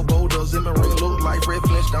 Big old boulders in my ring, look like Fred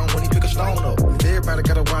Flintstone when he pick a stone up. If everybody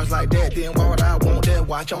got a watch like that, then why would I want that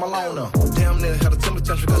watch? I'm alone up. Damn near had a temper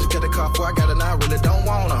tantrum cause she got the car before I got it, now I really don't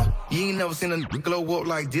want her. You ain't never seen a glow up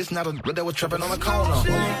like this, not a that was trapping on the corner.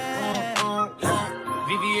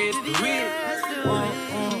 VVS the Ritz.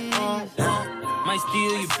 Might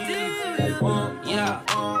steal you. Yeah,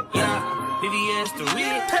 yeah. VVS the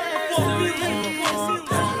Ritz.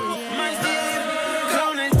 Might steal you.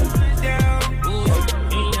 Tone it down.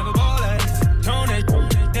 You ain't never ball like this. Tone it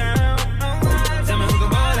down. Tell me who can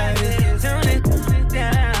ball like this. Tone it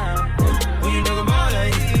down. We ain't never ball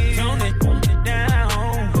like this. Tone it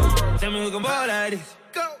down. Tell me who can ball like this.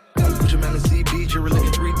 Put your man in CB, jury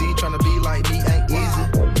looking 3D, tryna be like me ain't easy.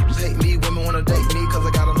 Hate me, women wanna date me, cause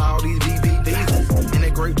I got on all these VVDs. And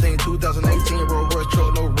that great thing, 2018, Rolls Royce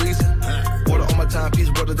truck, no reason. Water on my timepiece,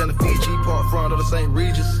 brother than the Fiji, part front of the St.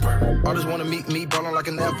 Regis. Artists wanna meet me, ballin' like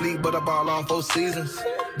an athlete, but I ball on 4 seasons.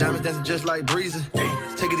 Diamonds dancing just like breezing.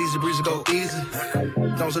 Take it easy, breezy, go easy.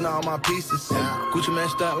 Don't send all my pieces. Gucci man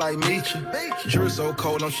stunt like Meechie. Jury so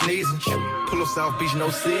cold, I'm sneezing. Pull up South Beach, no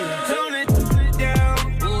season. Tone it down.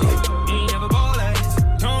 You ain't never ball like this.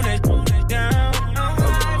 Tone it down.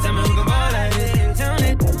 Tell me who can ball like this. Tone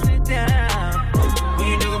it down. We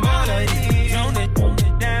ain't never ball like this. Tone it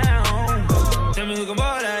down. Tell me who can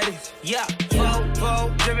ball like this. Yeah, flow,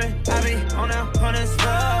 drippin'. I be on the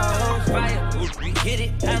slow. Fire, we hit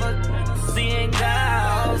it. Have a seeing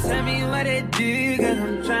goals. Tell me what it do, cause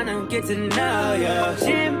I'm tryna get to know ya.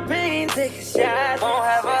 Champagne, take a shot. Won't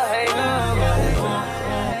have a hangover.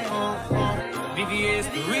 VVS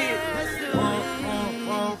the Ritz.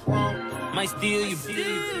 Might steal you.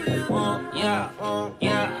 Yeah,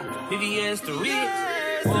 yeah. VVS the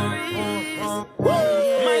Ritz.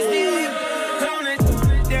 Might steal you. Tone it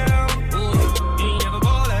down. You ain't never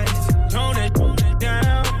ball like this. Tone it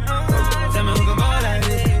down. Tell me who can ball like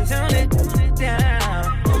this. Tone it down.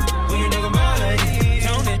 We ain't never ball like this.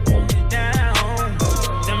 Tone it down.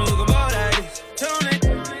 Tell me who can ball like this. Tone it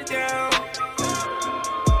down.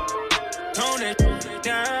 Tone it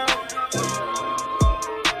down.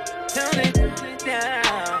 Tone it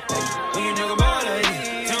down. We ain't never ball like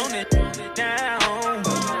this. Tone it down.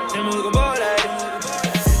 Tell me who can ball like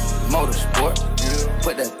this. Motorsport,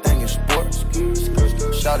 put that thing in sports.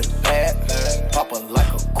 Shout it bad, pop it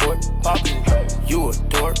like a court. You a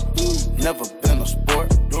dork, never been a sport.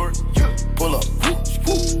 Pull up,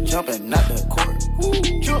 jumping out the court.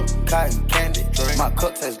 Cotton candy, my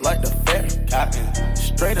cup tastes like the fair.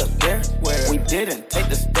 Straight up there, we didn't take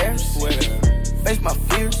the stairs. Face my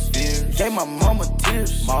fears, gave my mama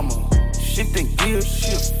tears. Shifting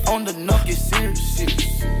gears, on the nuck, get serious.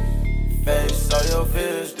 Face all your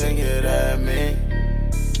fears, then get at me.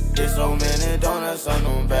 There's so many donuts on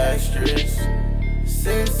them back streets.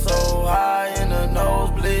 Sit so high in the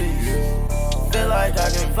nosebleeds. Feel like I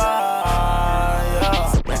can fly,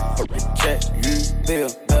 yeah. Check, Bill,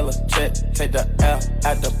 Bella, check. Take the L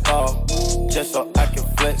at the ball. Just so I can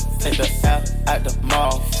flex. Take the L at the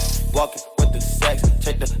mall. Walking with the sex.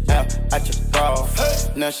 Take the L at your bra.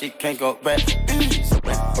 Now she can't go back.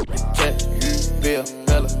 Check, Bill,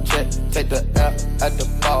 Bella, check. Take the L at the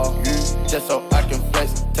ball. Just so I can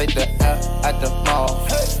flex. Take the L at the mall.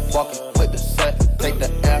 Walking with the sex. Take the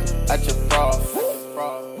L at your bra.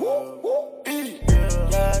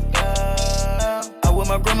 I wish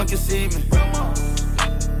my grandma could see me.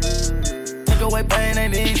 Take away pain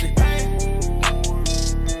ain't easy.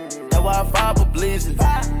 That's why I fire for blazing.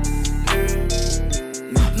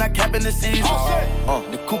 Not capping the season.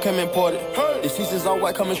 The coupe came imported. The seasons all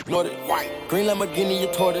white, come exploded. Green Lamborghini,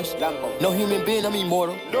 your tortoise. No human being, I'm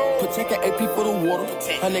immortal. Protect an AP for the water.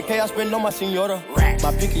 100K I spend on my senora.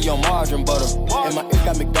 My picky on margarine butter. And my ink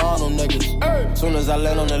got McDonald's nuggets. Soon as I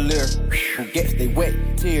land on the lyre, who gets they wet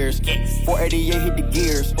tears. 488 hit the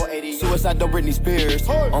gears. Suicide don't Britney Spears.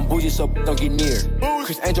 I'm bougie, so don't get near.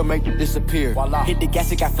 Chris Angel make it disappear. Hit the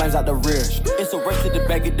gas, it got flames out the rear. It's a race to the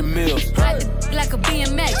back of the mills. Ride the like a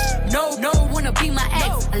BMX. No, wanna be my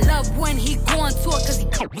ex. I love when he go on tour, cause he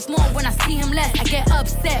comes more when I see him less. I get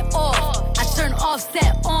upset off, I turn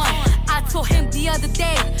offset on. I told him the other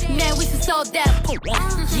day, man, we should sell that.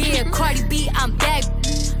 Yeah, Cardi B, I'm back.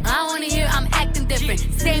 I wanna hear I'm acting different.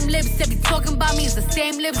 Same lips that be talking about me is the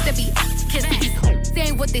same lips that be kissing.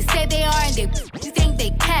 Saying what they say they are and they think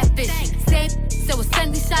they catfishing. Same, so with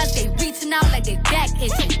Sunday shots, they reaching out like they back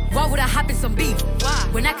itching. Why would I hop in some beef?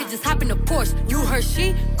 When I could just hop in a Porsche. You heard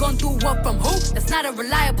she gon' do what from who? That's not a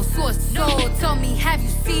reliable source. So tell me, have you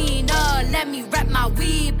seen her? Let me wrap my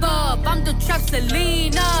weave up. I'm the trap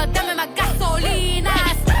Selena. Dame my gasolina.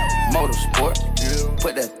 Motorsport,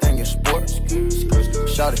 put that thing in sports.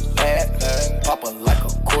 Shout it bad, pop it like a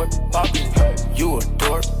court. You a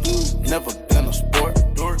dork, never been a sport.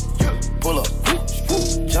 Pull up,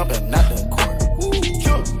 jumping out the court.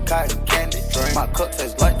 Cotton candy, my cup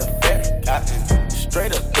tastes like the fair.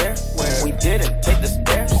 Straight up there, we didn't take the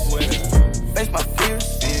stairs. Face my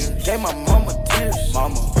fears, gave my mama tears.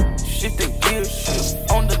 Mama, shifting gears,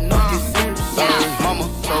 on the nuggets serious. Mama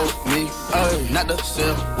told me, not to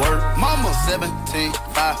sell word. Mama 17,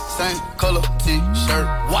 5, same color t-shirt,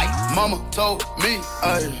 white. Mama told me,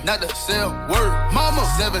 not to sell word. Mama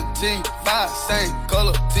 17, 5, same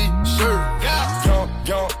color t-shirt.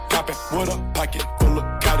 Young, poppin' with a pocket full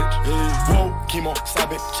of cottage. Whoa, chemo,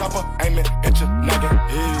 sabe, chopper, aiming at your noggin.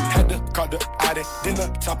 Had to call the Audi, then the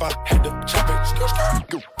top, I had to chop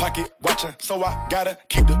it. Pocket watching, so I gotta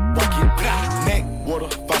keep the rocket. Neck, water,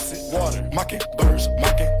 faucet, water, mocking, birds,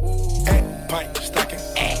 mocking. And pint, stocking,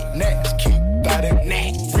 next, keep biting.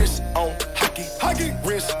 Neck, wrist on hockey,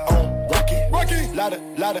 wrist on rocky.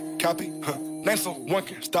 Lotta copy, Name someone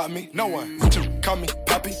can stop me, no one. You call me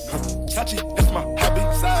Poppy, Sachi, that's my hobby.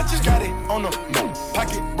 Just got it on the move,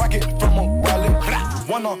 pocket rocket from O'Reilly.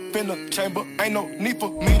 One off in the chamber, ain't no need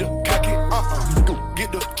for me to cock it.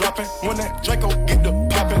 Get the dropping, when that Draco get the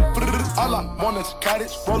popping. All I want is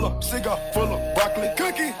cottage, roll up, cigar full of broccoli.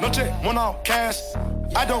 Cookie, no check, one off cash.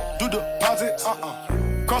 I don't do deposits,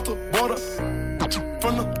 Cross the border,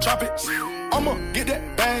 from the tropics. I'ma get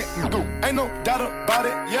that bag, ain't no doubt about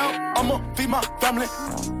it, yeah. I'ma feed my family,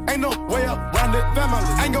 ain't no way around it. Family,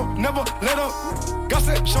 ain't gon' never let up. God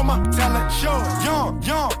said, show my talent, show it.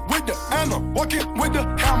 Young, with the Anna, walking with the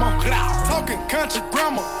hammer. Talking country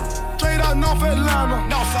grammar, straight out North Atlanta.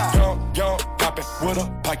 Northside. Young, poppin' with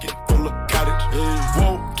a pocket full of cottage.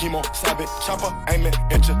 Whoa, chemo, sabe, chopper, aiming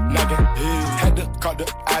at your noggin. Had to call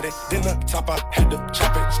the Audi, then the top, I had to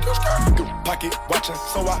chop it. Pocket watching,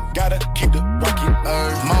 so I gotta keep the rocky.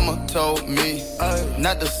 Mama told me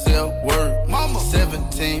not to sell word. Mama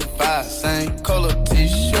 17, 5, same color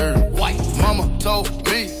t-shirt, white. Mama told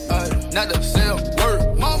me not to sell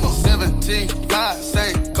word. Mama 17, 5,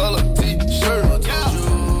 same color t-shirt.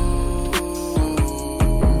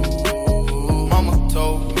 Mama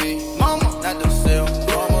told me, mama not to sell.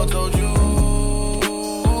 Mama told you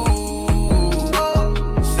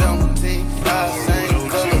 17, 5, same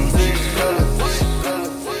color t-shirt.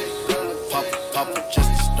 Papa, just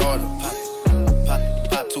a starter.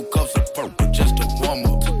 Pop 2 cups of purple, just a warm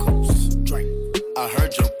up. 2 cups, drink. I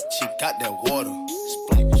heard you, she got that water.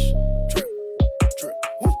 Splash, drip,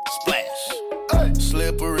 whoop, splash.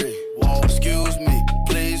 Slippery, wall, excuse me,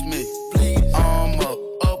 please me. I'm up,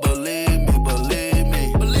 believe me.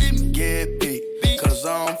 Get beat, cause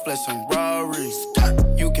I'm flexing Rari.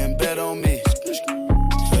 You can bet on me.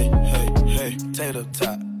 Hey, tater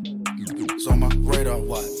tot. It's on my radar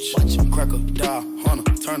watch. Crocodile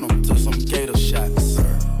hunter, turn them to some gator shots.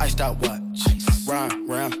 Iced out watch, ride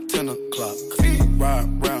round 10 o'clock. Ride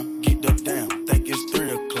round, get up down, think it's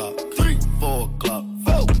 3 o'clock. 4 o'clock,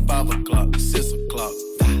 5 o'clock, 6 o'clock.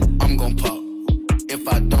 I'm gon' pop. If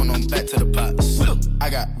I don't, I'm back to the pots. I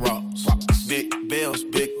got rocks, big bells,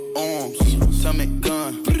 big arms, stomach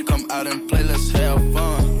gun. Come out and play, let's have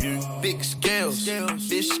fun. Big scales,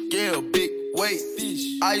 fish scale, big weight,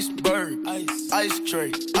 iceberg, ice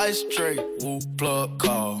tray, woo, plug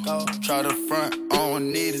call. Try the front, I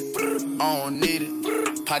don't need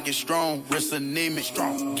it. Pocket strong, wrist anemic,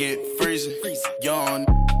 get freezing. Young,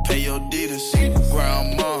 pay your deeders.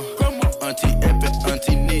 Grandma, Auntie Epic,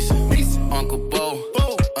 Auntie Nisa, Uncle Bo,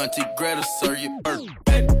 Auntie Greta, serve you bird.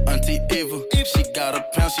 Auntie Eva, she got a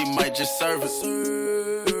pound, she might just serve it.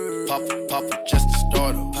 Papa, just a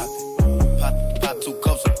starter. Pop 2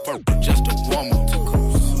 cups of purple, just a warm up. 2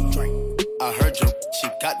 cups, drink. I heard you, she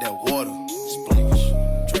got that water. Splash,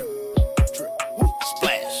 drip, whoop,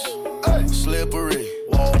 splash. Slippery,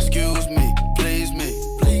 wall, excuse me, please me.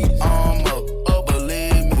 I'm up,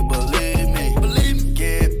 believe me.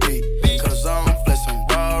 Get beat, cause I'm flexing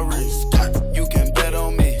Rari. You can bet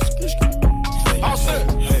on me. All set.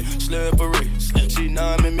 Hey, slippery, she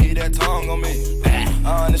numbing me, that tongue on me.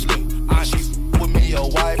 Honestly, she with me a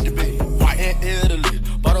white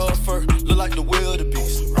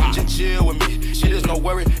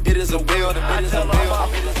worry, it is a will. I tell all my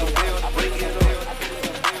break it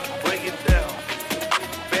up, break it down,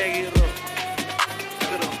 bag it up,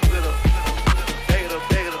 put up, bag it up, bag it up, bag it up, bag it up,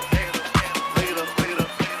 bag it up, bag it up,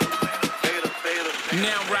 bag it up.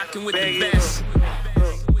 Now rocking with the best.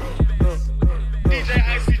 DJ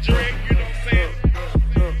Icy Drake, you know what I'm saying?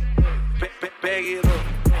 Bag it up.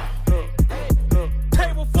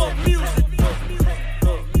 Table for music.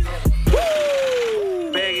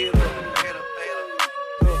 Bag it up.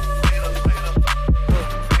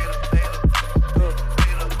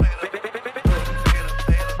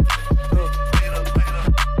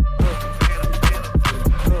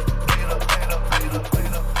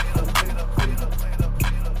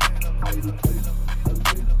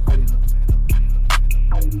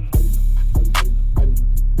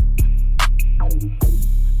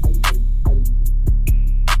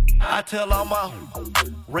 I tell all my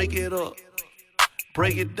rake it up,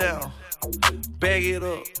 break it down, bag it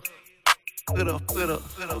up, put up, bag it up,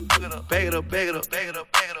 bag it up, bag it up, rake it up,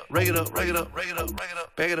 rake it up, rake it up, rake it up,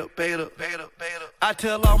 bag it up, bag it up, bag it up, bag it up. I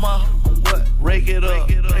tell all my rake it up,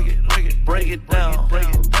 break it down, bag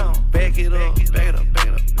it up, bag it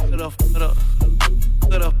up, put up, put up,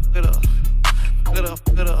 put up, put up. Get up,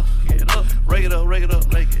 get up, rake it up, rake it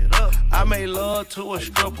up, rake it up. I made love to a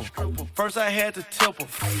stripper. First I had to tip her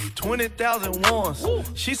 20,000 once.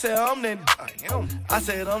 She said I'm that. I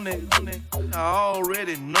said I'm that. I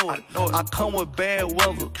already know it. I come with bad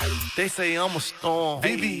weather. They say I'm a storm.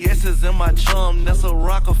 VVS is in my chum. That's a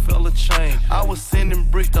Rockefeller chain. I was sending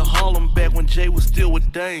bricks to Harlem back when Jay was still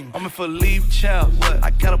with Dame. I'm in for leave child. What? I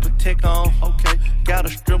got a protect on. Okay. Got a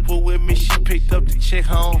stripper with me. She picked up the check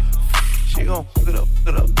home. She gon' put up.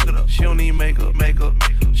 She don't need makeup.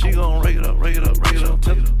 She gon' rake it up. Tell her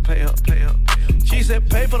to pay up. She said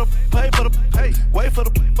pay for the pay. Wait for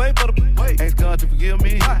the wait. Ask God to forgive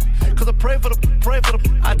me. Cause I pray for the.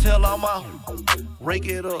 I tell all my rake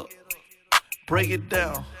it up, break it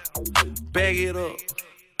down, bag it up.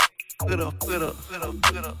 Put up, bag it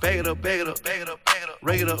up, rake it up, bag it up.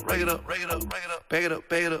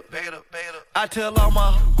 I tell all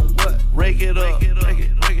my rake it up,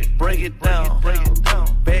 break it down,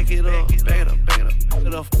 bag it up,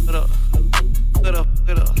 put up,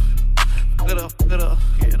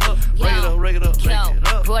 rake it up.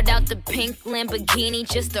 Brought out the pink Lamborghini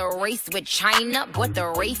just a race with China. Bought the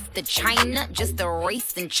race to China, just a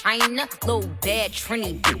race in China. Little bad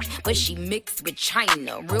Trini bitch, but she mixed with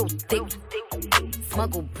China. Real thick,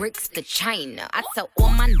 smuggle bricks to China. I tell all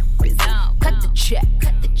my niggas, cut the check,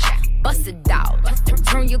 bust it out,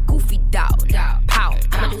 turn your goofy dog, pow.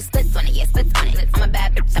 I'ma do splits on it, yeah, splits on it. I'm a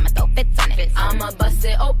bad bitch, I'ma throw fits on it. I'ma bust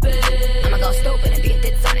it open, I'ma go stupid and get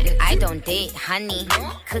tits on it. I don't date honey,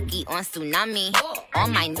 cookie on tsunami. All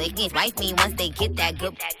my niggas wife me once they get that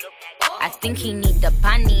good. I think he need the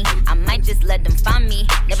bunny. I might just let them find me.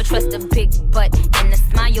 Never trust a big butt and a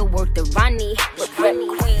smile worth the Ronnie. With red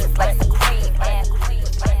queens like some cream and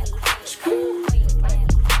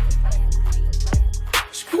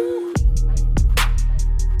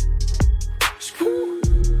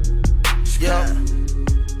yeah.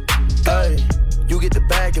 Hey, you get the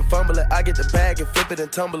bag and fumble it. I get the bag and flip it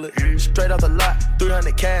and tumble it. Straight off the lot,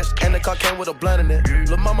 300 cash, and the car came with a blunt in it.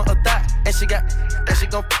 Lil' mama a thot, and she gon'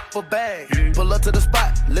 f a bag. Pull up to the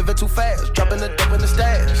spot, living too fast, dropping the dope in the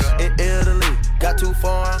stash. In Italy, got too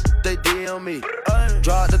far, they DM me.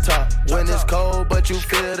 Drop the top when it's cold, but you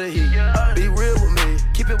feel the heat. Be real with me,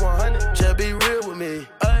 keep it 100, just be real with me.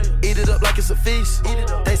 Eat it up like it's a feast.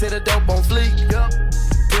 They say the dope on fleek.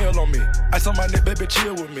 Pill on me, ice on my neck, baby,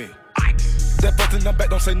 chill with me. That bust in the back,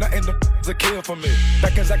 don't say nothing, the a kill for me.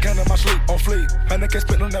 Back as I can in my sleep, on fleek. Man, I can't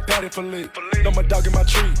spit on that patty for leave. Know my dog in my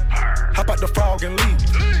tree. Hop out the frog and leave.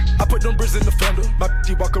 I put them bricks in the fender. My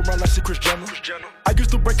bitch walk around like she Kris Jenner. I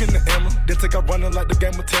used to break in the Emma, then take out running like the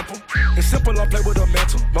game of Temple. It's simple, I play with a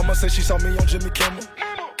mantle. Mama said she saw me on Jimmy Kimmel.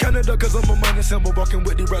 Canada, cause I'm a money symbol. Walking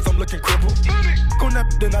with the rats, I'm looking crippled. Go nap,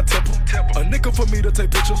 then I temple. A nickel for me to take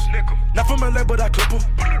pictures. Not from LA, but I clip her.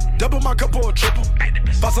 Double my cup or a triple.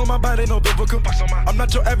 Box on my body, no biblical. I'm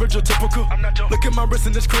not your average or typical. Look at my wrist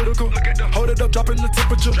and it's critical. Hold it up, dropping the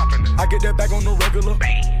temperature. I get that bag on the regular.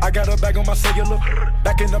 I got a bag on my cellular.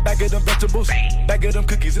 Back in the bag of them vegetables. Bag of them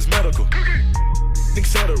cookies, it's medical.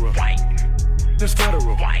 Etc. This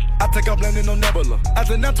federal. I take off landing on Nebula. As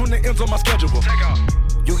an announced when it ends on my schedule.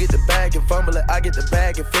 You get the bag and fumble it, I get the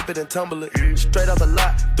bag and flip it and tumble it. Straight off the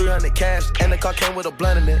lot, 300 cash, and the car came with a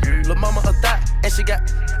blunt in it. Lil' mama a thot, and she gon'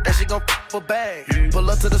 f a bag.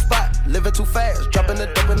 Pull up to the spot, living too fast, dropping the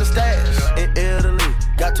dope in the stash. In Italy,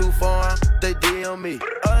 got too far, they DM me.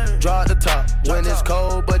 Drop the top when it's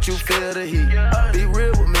cold, but you feel the heat. Be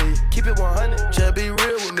real with me, keep keep it 100. Just be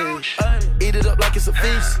real with me. Eat it up like it's a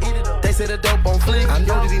feast. They say the dope on fleek. I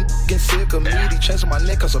know that these get sick of me. They chasing my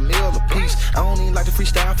neck cause a meal a piece. I don't even like to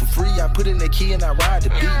freestyle for free. I put in the key and I ride the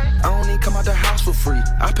beat. I don't even come out the house for free.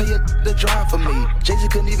 I pay the drive for me. Jay-Z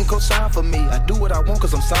couldn't even co-sign for me. I do what I want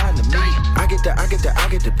cause I'm signed to me. I get the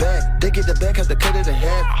bag. They get the bag, have to cut it in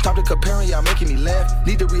half. Stop the comparing, y'all making me laugh.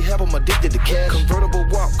 Need to rehab, I'm addicted to cash. Convertible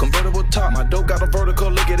walk, convertible top. My dope got a vertical,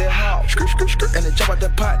 look at it how. And then jump out the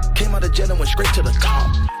pot. Came out the jet and went straight to the top.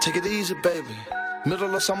 Take it easy, baby.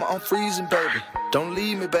 Middle of summer, I'm freezing, baby. Don't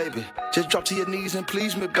leave me, baby. Just drop to your knees and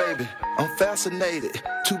please me, baby. I'm fascinated.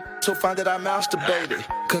 So fine that I masturbated.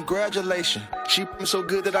 Congratulations. She so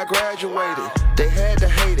good that I graduated. They had to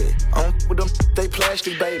hate it. I don't with them, they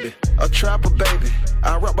plastic, baby. A trapper, baby.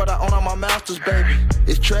 I rap, but I own all my masters, baby.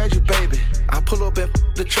 It's tragic, baby. I pull up in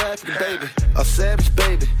the traffic, baby. A savage,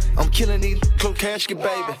 baby. I'm killing these close casket,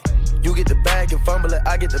 baby. You get the bag and fumble it.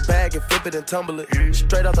 I get the bag and flip it and tumble it.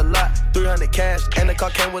 Straight off the lot, 300 cash, and the car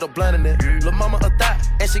came with a blunt in it. Lil' mama a thot,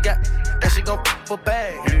 and she gon' for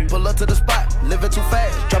bag. Pull up to the spot, living too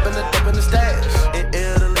fast, dropping the dip in the stash. In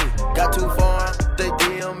Italy, got too far, they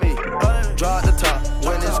DM me. Draw the top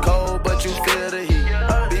when it's cold, but you feel the heat.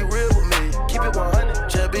 Be real with me, keep it 100.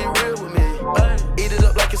 Just be real with me. Eat it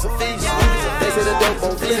up like it's a feast. They say the dope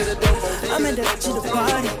on fleek. I'm in the to the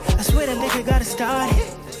party. I swear the nigga got it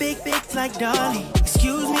started. Big like Dolly.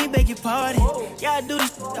 Excuse me, beg your pardon. Yeah, I do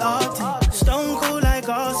this often. Stone cold like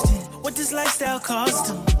Austin. What this lifestyle cost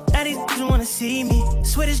him? Now these niggas wanna see me.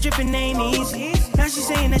 Sweat is dripping, ain't easy. Now she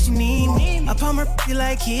saying that she need me. I pump her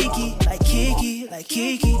like Kiki.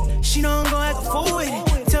 She know I'm gon' act a fool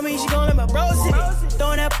with it. Tell me she gon' let my bros hit it.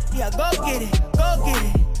 Throwing that yeah, go get it.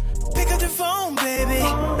 Pick up the phone, baby.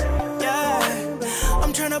 Yeah,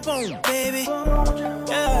 I'm tryna bone, baby.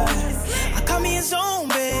 Yeah, I call me a zone,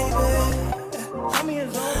 baby.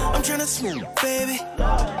 I'm tryna smooth, baby.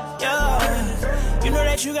 Yeah, you know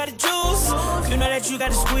that you got the juice. You know that you got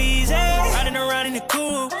to squeeze it. Riding around in the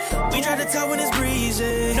coupe. We try to tell when it's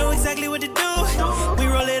breezy. Know exactly what to do. We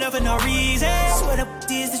roll it up for no reason. Sweat up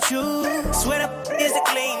is the truth. Sweat up is the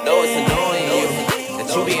clean. No, it's annoying you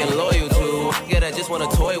that you being loyal to. Yeah, that just wanna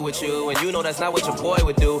toy with you, and you know that's not what your boy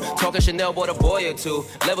would do. Talking Chanel, bought a boy or two.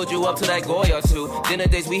 Leveled you up to that Goya or two. Dinner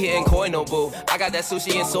days we hitting koi, no boo. I got that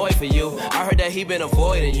sushi and soy for you. I heard that he been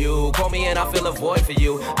avoiding you. Call me and I feel a void for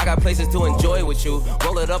you. I got places to enjoy with you.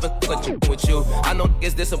 Roll it up and with you. I know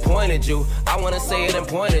niggas disappointed you. I wanna say it and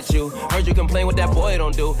point at you. Heard you complain what that boy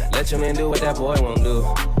don't do. Let your man do what that boy won't do.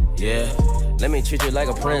 Yeah, let me treat you like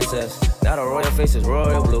a princess. Now the royal face is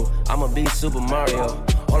royal blue. I'ma be Super Mario.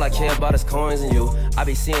 All I care about is coins and you. I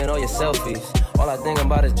be seeing all your selfies. All I think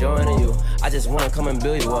about is joining you. I just wanna come and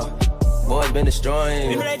build you up. Boys been destroying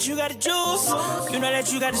you. You know that you got the juice. You know that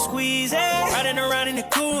you got to squeeze it. Riding around in the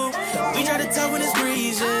coupe. We try to talk when it's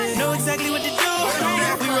breezy. Know exactly what to do.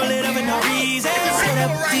 We roll it up for no reason. Sweat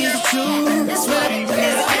up is the truth. Sweat up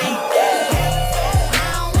is the truth.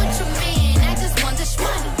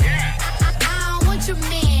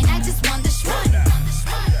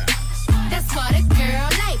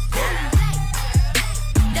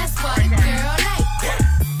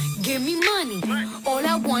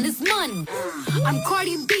 Is money. I'm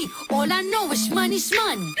Cardi B, all I know is money.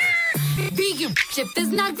 Vegan, if there's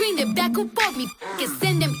not green, they back up for me. Can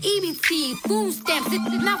send them EBT, food stamps,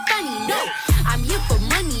 it's not funny, no. I'm here for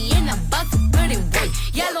money and I'm about to put it work.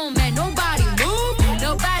 Yellow man, nobody move,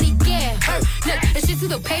 nobody get hurt. Look, it's just to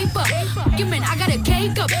the paper. Give man, I got a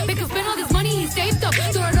cake up. Make him spend all this money he saved up.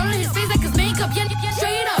 Throw it all in his face like his makeup, yeah,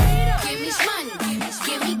 straight up. Give me shmoney,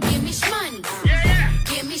 give me shmoney.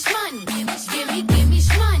 Give me shmoney, give me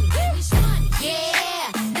shmoney.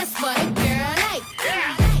 Yeah, that's what a girl like.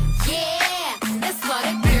 Yeah, that's what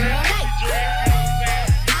a girl like.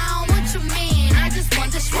 I don't want your man, I just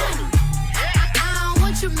want the shmoney. I don't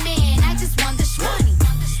want your man, I just want the shmoney.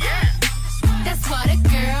 That's what a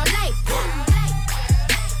girl like.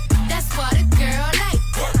 That's what a girl like.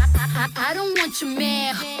 I don't want your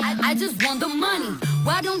man, I just want the money.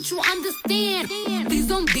 Why don't you understand? Please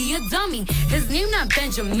don't be a dummy. His name not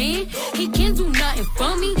Benjamin. He can't do nothing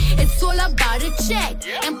for me. It's all about a check.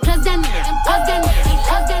 And plus that nigga, and plus that nigga, and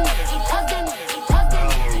plus that nigga, and plus that nigga, and plus that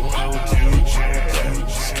nigga.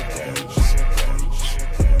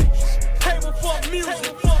 Table for music.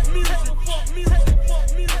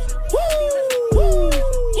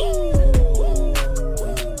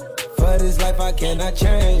 For this life I cannot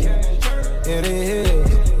change. It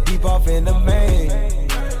is deep off in the main.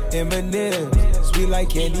 Eminem, sweet like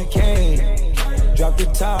candy cane. Drop the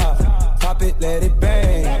top, pop it, let it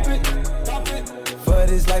bang. For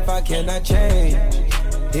this life I cannot change.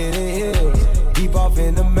 Hit it, deep off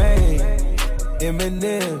in the main.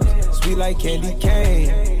 M&M's, sweet like candy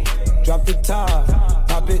cane. Drop the top,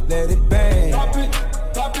 pop it, let it bang. Pop it,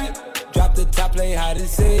 pop it. Drop the top, play hide and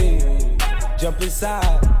seek. Jump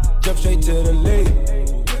inside, jump straight to the lead.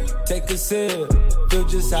 Take a sip, feel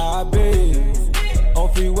just how I be. On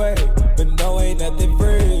freeway, but no, ain't nothing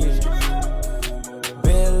free.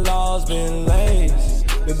 Been laws, been lanes.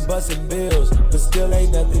 Been busting bills, but still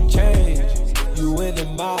ain't nothing changed. You in the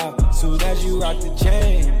mob, soon as you rock the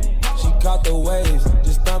chain. She caught the waves,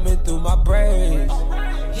 just thumbing through my braids.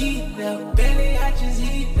 Heat up, belly, I just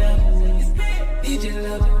heat up. Need your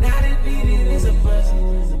love, now that needed is a bust.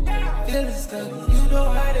 Feeling stuck, you know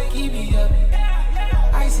how to keep me up.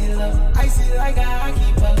 Icy love, icy like how I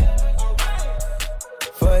keep up.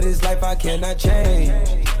 For this life I cannot change.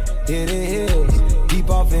 Hidden hills, deep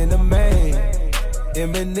off in the main.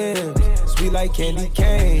 M&M's, sweet like candy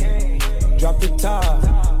cane. Drop the top,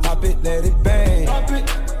 pop it, let it bang. Pop it,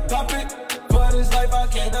 pop it. For this life I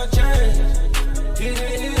cannot change.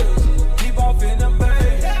 Hidden hills, deep off in the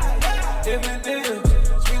main.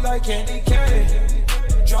 M&M's, sweet like candy cane.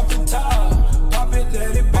 Drop the top, pop it,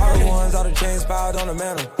 let it bang. All the ones, all the chains piled on the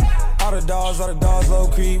mantle. All the dogs, low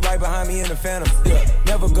creep right behind me in the phantom. Yeah,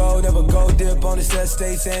 never go, dip on the set,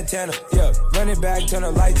 stay Santana. Yeah, run it back, turn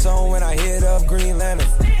the lights on when I hit up Green Lantern.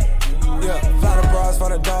 Yeah, fly the bras, fly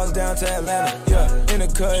the dogs down to Atlanta. Yeah, in the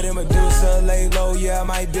cut, in Medusa, lay low, yeah, I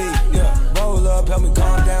might be. Yeah, roll up, help me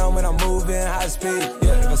calm down when I'm moving high speed.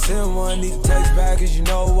 Yeah, if I send one, need to text back, cause you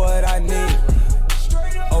know what I need.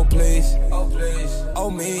 Oh please, oh please, oh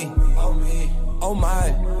me, oh me. Oh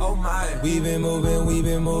my, we've been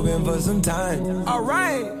moving for some time.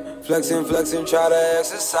 Alright, flexing, try to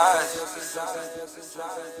exercise.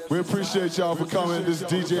 We appreciate y'all for coming. This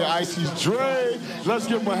DJ Icy's Dre. Let's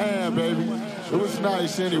give him a hand, baby. It was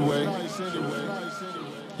nice anyway.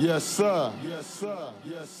 Yes, sir. Yes, sir.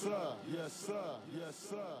 Yes, sir. Yes, sir. Yes,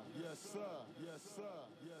 sir. Yes, sir. Yes, sir.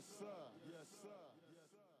 Yes, sir.